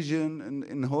the region,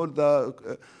 in all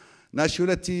the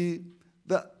nationality.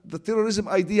 The terrorism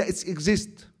idea, it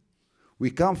exists.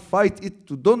 We can't fight it,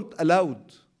 to don't allow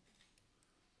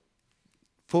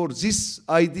for this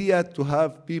idea to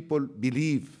have people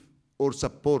believe or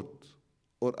support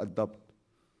or adopt.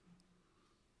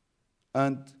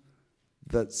 And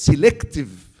the selective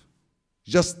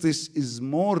justice is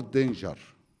more danger.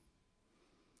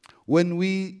 When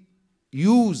we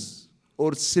use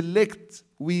or select,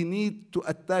 we need to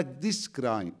attack these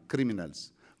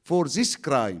criminals for this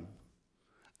crime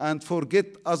and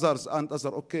forget others and others.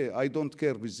 Okay, I don't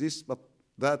care with this, but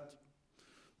that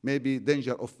may be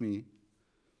danger of me.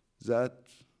 That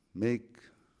make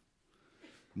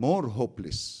more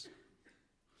hopeless.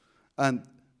 And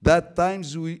that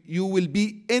times you will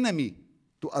be enemy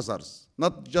to others,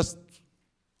 not just,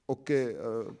 okay,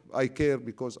 I care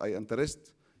because I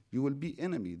interest. You will be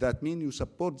enemy. That means you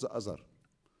support the other.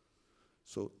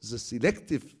 So the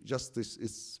selective justice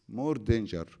is more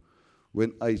danger.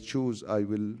 When I choose, I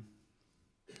will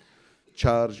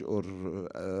charge or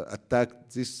attack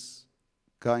this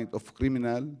kind of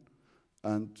criminal,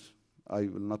 and I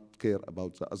will not care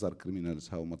about the other criminals,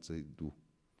 how much they do.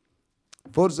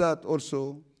 For that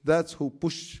also, that's who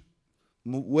push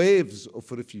waves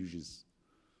of refugees,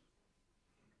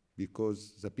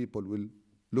 because the people will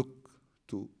look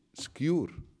to secure,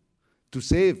 to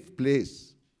save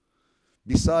place.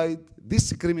 Beside,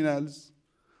 these criminals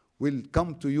will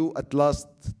come to you at last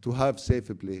to have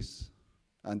safe place,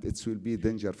 and it will be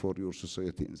danger for your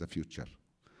society in the future.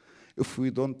 If we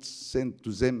don't send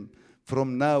to them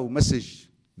from now message,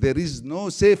 there is no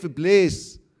safe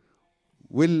place,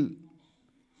 will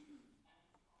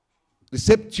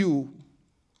accept you,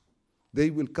 they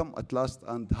will come at last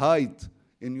and hide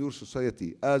in your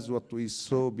society, as what we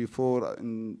saw before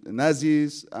in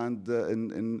Nazis and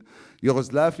in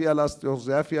Yugoslavia, last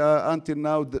Yugoslavia, until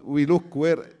now. We look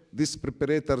where these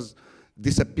preparators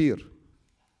disappear.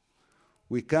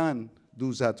 We can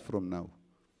do that from now.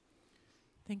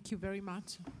 Thank you very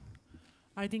much.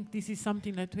 I think this is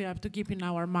something that we have to keep in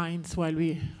our minds while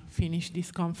we finish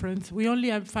this conference. We only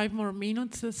have 5 more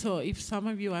minutes, so if some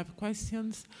of you have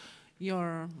questions,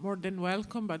 you're more than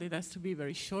welcome, but it has to be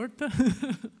very short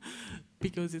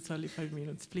because it's only 5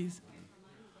 minutes, please.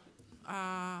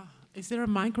 Is there a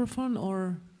microphone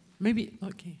or maybe?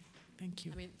 Okay, thank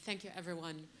you. I mean, thank you,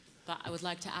 everyone. But I would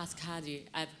like to ask Hadi.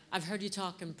 I've heard you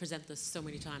talk and present this so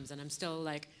many times, and I'm still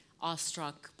like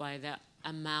awestruck by the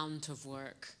amount of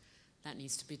work that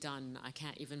needs to be done. I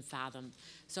can't even fathom.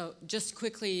 So just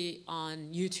quickly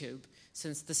on YouTube,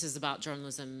 since this is about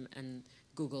journalism and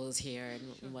Google is here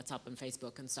and what's up on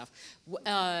Facebook and stuff.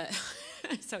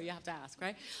 So you have to ask,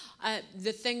 right?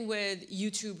 The thing with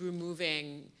YouTube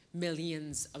removing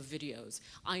millions of videos,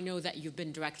 I know that you've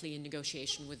been directly in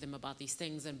negotiation with them about these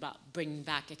things and about bringing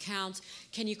back accounts.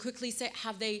 Can you quickly say,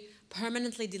 have they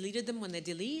permanently deleted them when they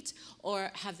delete, or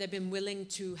have they been willing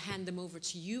to hand them over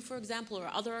to you, for example, or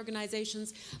other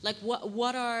organizations? Like,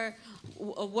 what are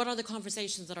the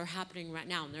conversations that are happening right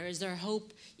now? And is there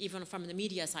hope, even from the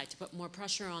media side, to put more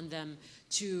pressure on them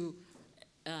to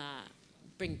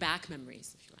bring back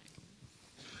memories, if you like?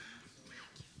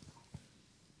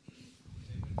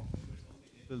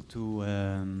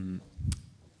 To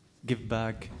give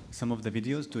back some of the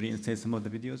videos, to reinstate some of the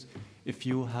videos, if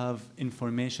you have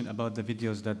information about the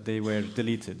videos that they were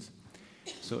deleted.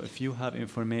 So if you have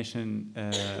information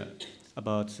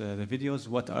about the videos,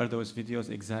 what are those videos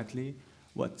exactly?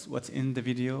 What's in the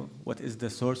video? What is the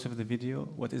source of the video?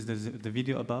 What is the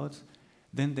video about?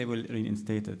 Then they will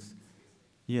reinstate it.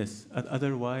 Yes,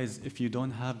 otherwise, if you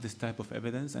don't have this type of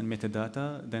evidence and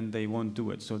metadata, then they won't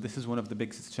do it. So this is one of the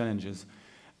biggest challenges.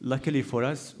 Luckily for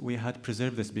us, we had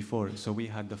preserved this before. So we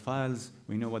had the files,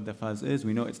 we know what the files is,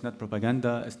 we know it's not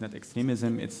propaganda, it's not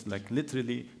extremism, it's like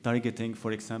literally targeting,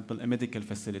 for example, a medical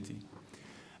facility.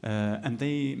 And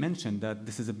they mentioned that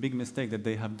this is a big mistake that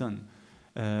they have done.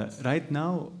 Right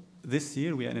now, this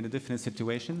year we are in a different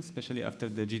situation, especially after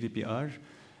the GDPR,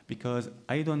 because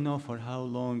I don't know for how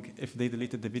long, if they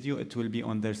deleted the video, it will be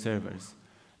on their servers.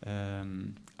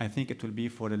 I think it will be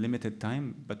for a limited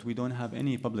time, but we don't have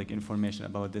any public information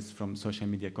about this from social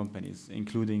media companies,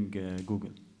 including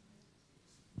Google.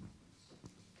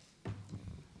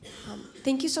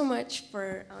 Thank you so much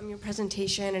for your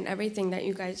presentation and everything that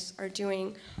you guys are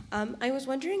doing. I was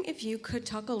wondering if you could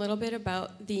talk a little bit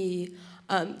about the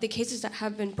cases that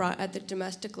have been brought at the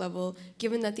domestic level,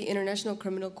 given that the International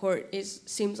Criminal Court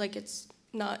seems like it's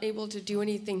not able to do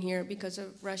anything here because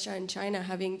of Russia and China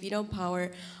having veto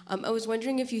power. I was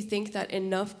wondering if you think that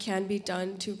enough can be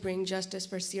done to bring justice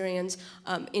for Syrians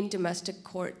in domestic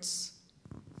courts.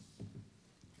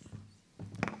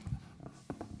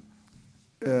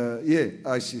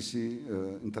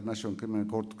 ICC, International Criminal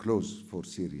Court, closed for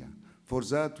Syria. For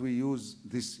that, we use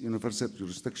this universal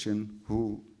jurisdiction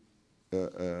who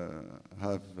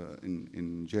have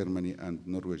in Germany and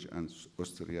Norway and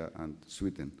Austria and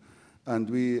Sweden. And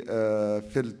we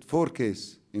filed 4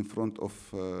 cases in front of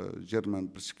German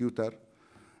prosecutor,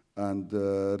 and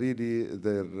really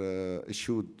they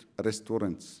issued arrest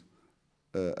warrants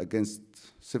against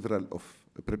several of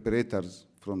preparators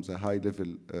from the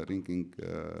high-level ranking,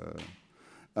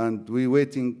 and we're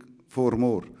waiting for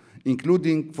more,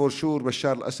 including for sure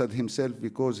Bashar al Assad himself,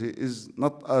 because he is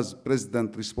not as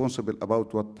president responsible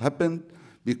about what happened,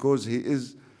 because he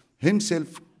is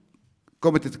himself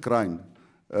committed crime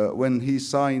when he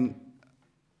signed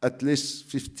at least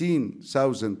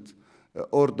 15,000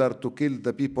 order to kill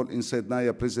the people inside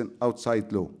Naya prison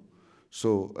outside law.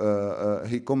 So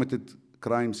he committed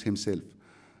crimes himself.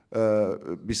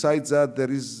 Besides that,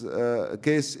 there is a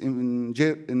case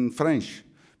in French,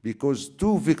 because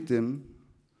 2 victims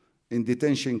in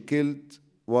detention killed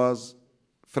was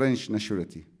French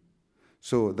nationality.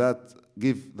 So that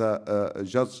give the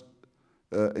judge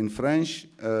in French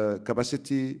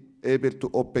capacity able to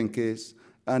open case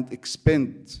and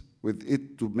expand with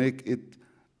it to make it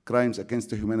crimes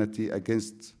against the humanity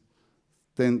against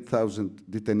 10,000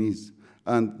 detainees.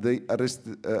 And they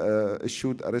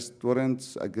issued arrest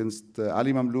warrants against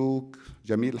Ali Mamlouk,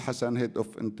 Jamil Hassan, head of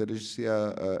Intelligence,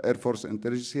 Air Force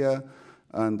Intelligence,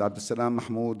 and Abdessalam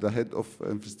Mahmoud, the head of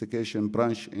investigation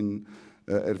branch in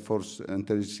Air Force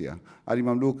Intelligence. Ali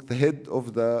Mamlouk, the head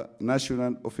of the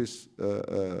National Office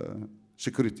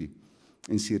Security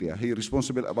in Syria. He is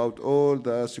responsible about all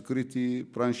the security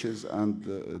branches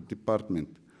and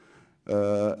department.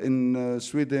 In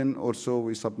Sweden also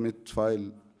we submit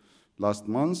file last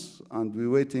month, and we're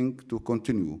waiting to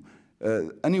continue.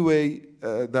 Anyway,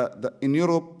 in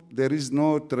Europe, there is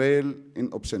no trial in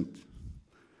absent.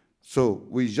 So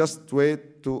we just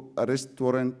wait to arrest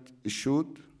warrant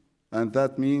issued, and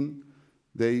that means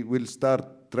they will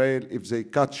start trial if they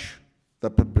catch the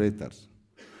perpetrators.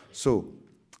 So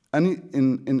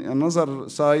in another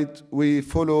side, we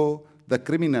follow the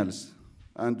criminals,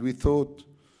 and we thought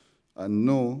and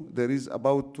know there is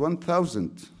about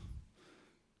 1,000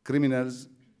 criminals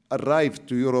arrived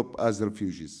to Europe as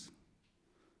refugees.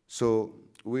 So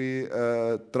we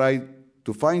tried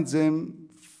to find them,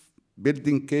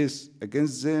 building case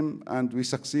against them, and we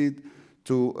succeed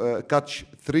to catch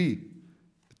 3,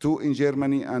 2 in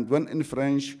Germany and 1 in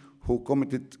French, who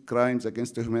committed crimes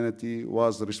against the humanity,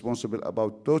 was responsible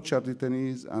about torture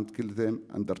detainees and killed them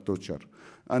under torture.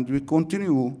 And we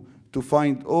continue to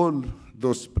find all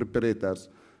those preparators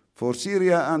for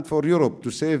Syria and for Europe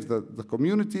to save the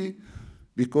community,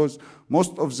 because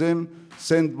most of them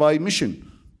sent by mission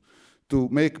to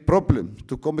make problem,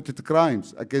 to commit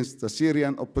crimes against the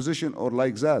Syrian opposition or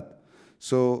like that.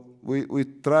 So we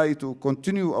try to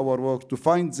continue our work to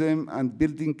find them and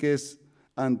building case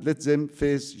and let them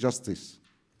face justice.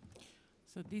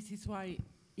 So this is why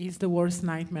it's the worst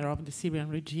nightmare of the Syrian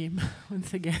regime,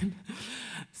 once again.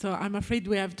 So I'm afraid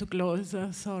we have to close,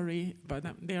 sorry, but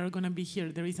they are going to be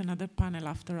here. There is another panel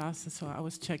after us, so I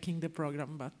was checking the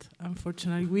program, but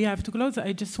unfortunately we have to close.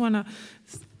 I just want to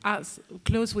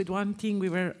close with one thing. We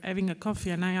were having a coffee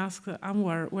and I asked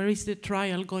Anwar, where is the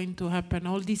trial going to happen?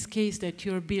 All this case that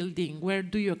you're building, where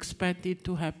do you expect it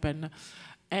to happen?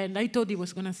 And I thought he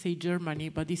was going to say Germany,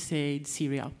 but he said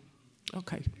Syria.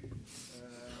 Okay.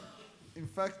 In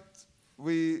fact,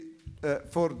 we,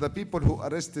 for the people who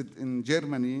arrested in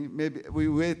Germany, maybe we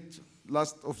wait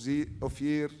last of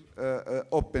year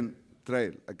open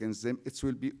trial against them. It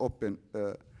will be open.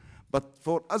 But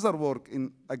for other work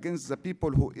against the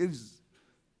people who is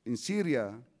in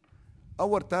Syria,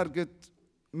 our target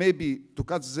may be to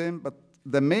catch them, but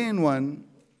the main one,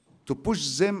 to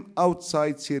push them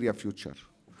outside Syria future.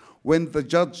 When the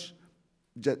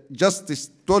justice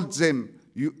told them,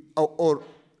 or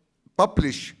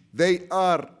publish they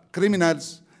are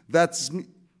criminals, that's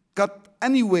cut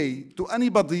any way to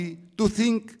anybody to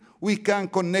think we can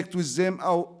connect with them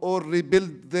or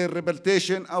rebuild their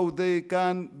reputation, or they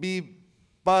can be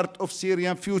part of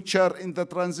Syrian future in the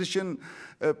transition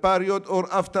period or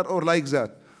after or like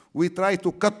that. We try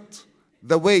to cut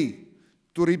the way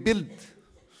to rebuild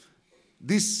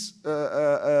these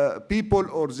people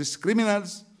or these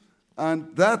criminals,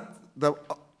 and that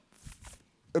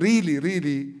really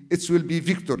it will be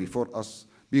victory for us,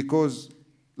 because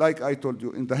like I told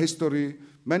you, in the history,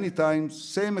 many times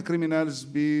same criminals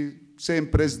be same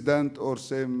president or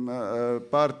same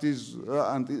parties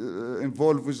and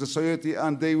involved with the society,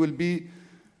 and they will be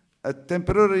a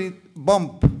temporary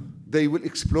bomb. They will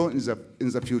explode in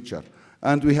the future.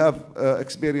 And we have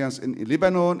experience in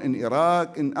Lebanon, in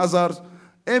Iraq, in others.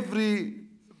 Every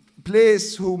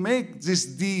place who make this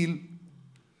deal,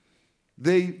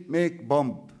 they make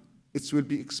bomb. It will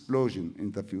be explosion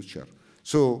in the future.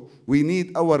 So we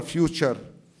need our future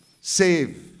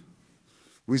safe.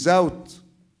 Without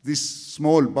this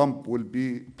small bomb will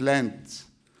be planted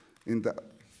in the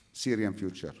Syrian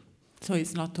future. So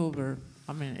it's not over.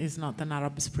 I mean, it's not an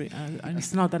Arab spring,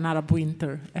 it's not an Arab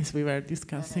winter, as we were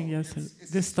discussing yesterday.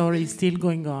 The story is still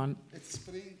going on. It's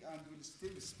spring and will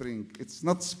still spring. It's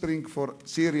not spring for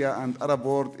Syria and Arab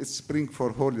world, it's spring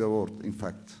for whole world, in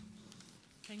fact.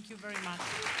 Thank you very much.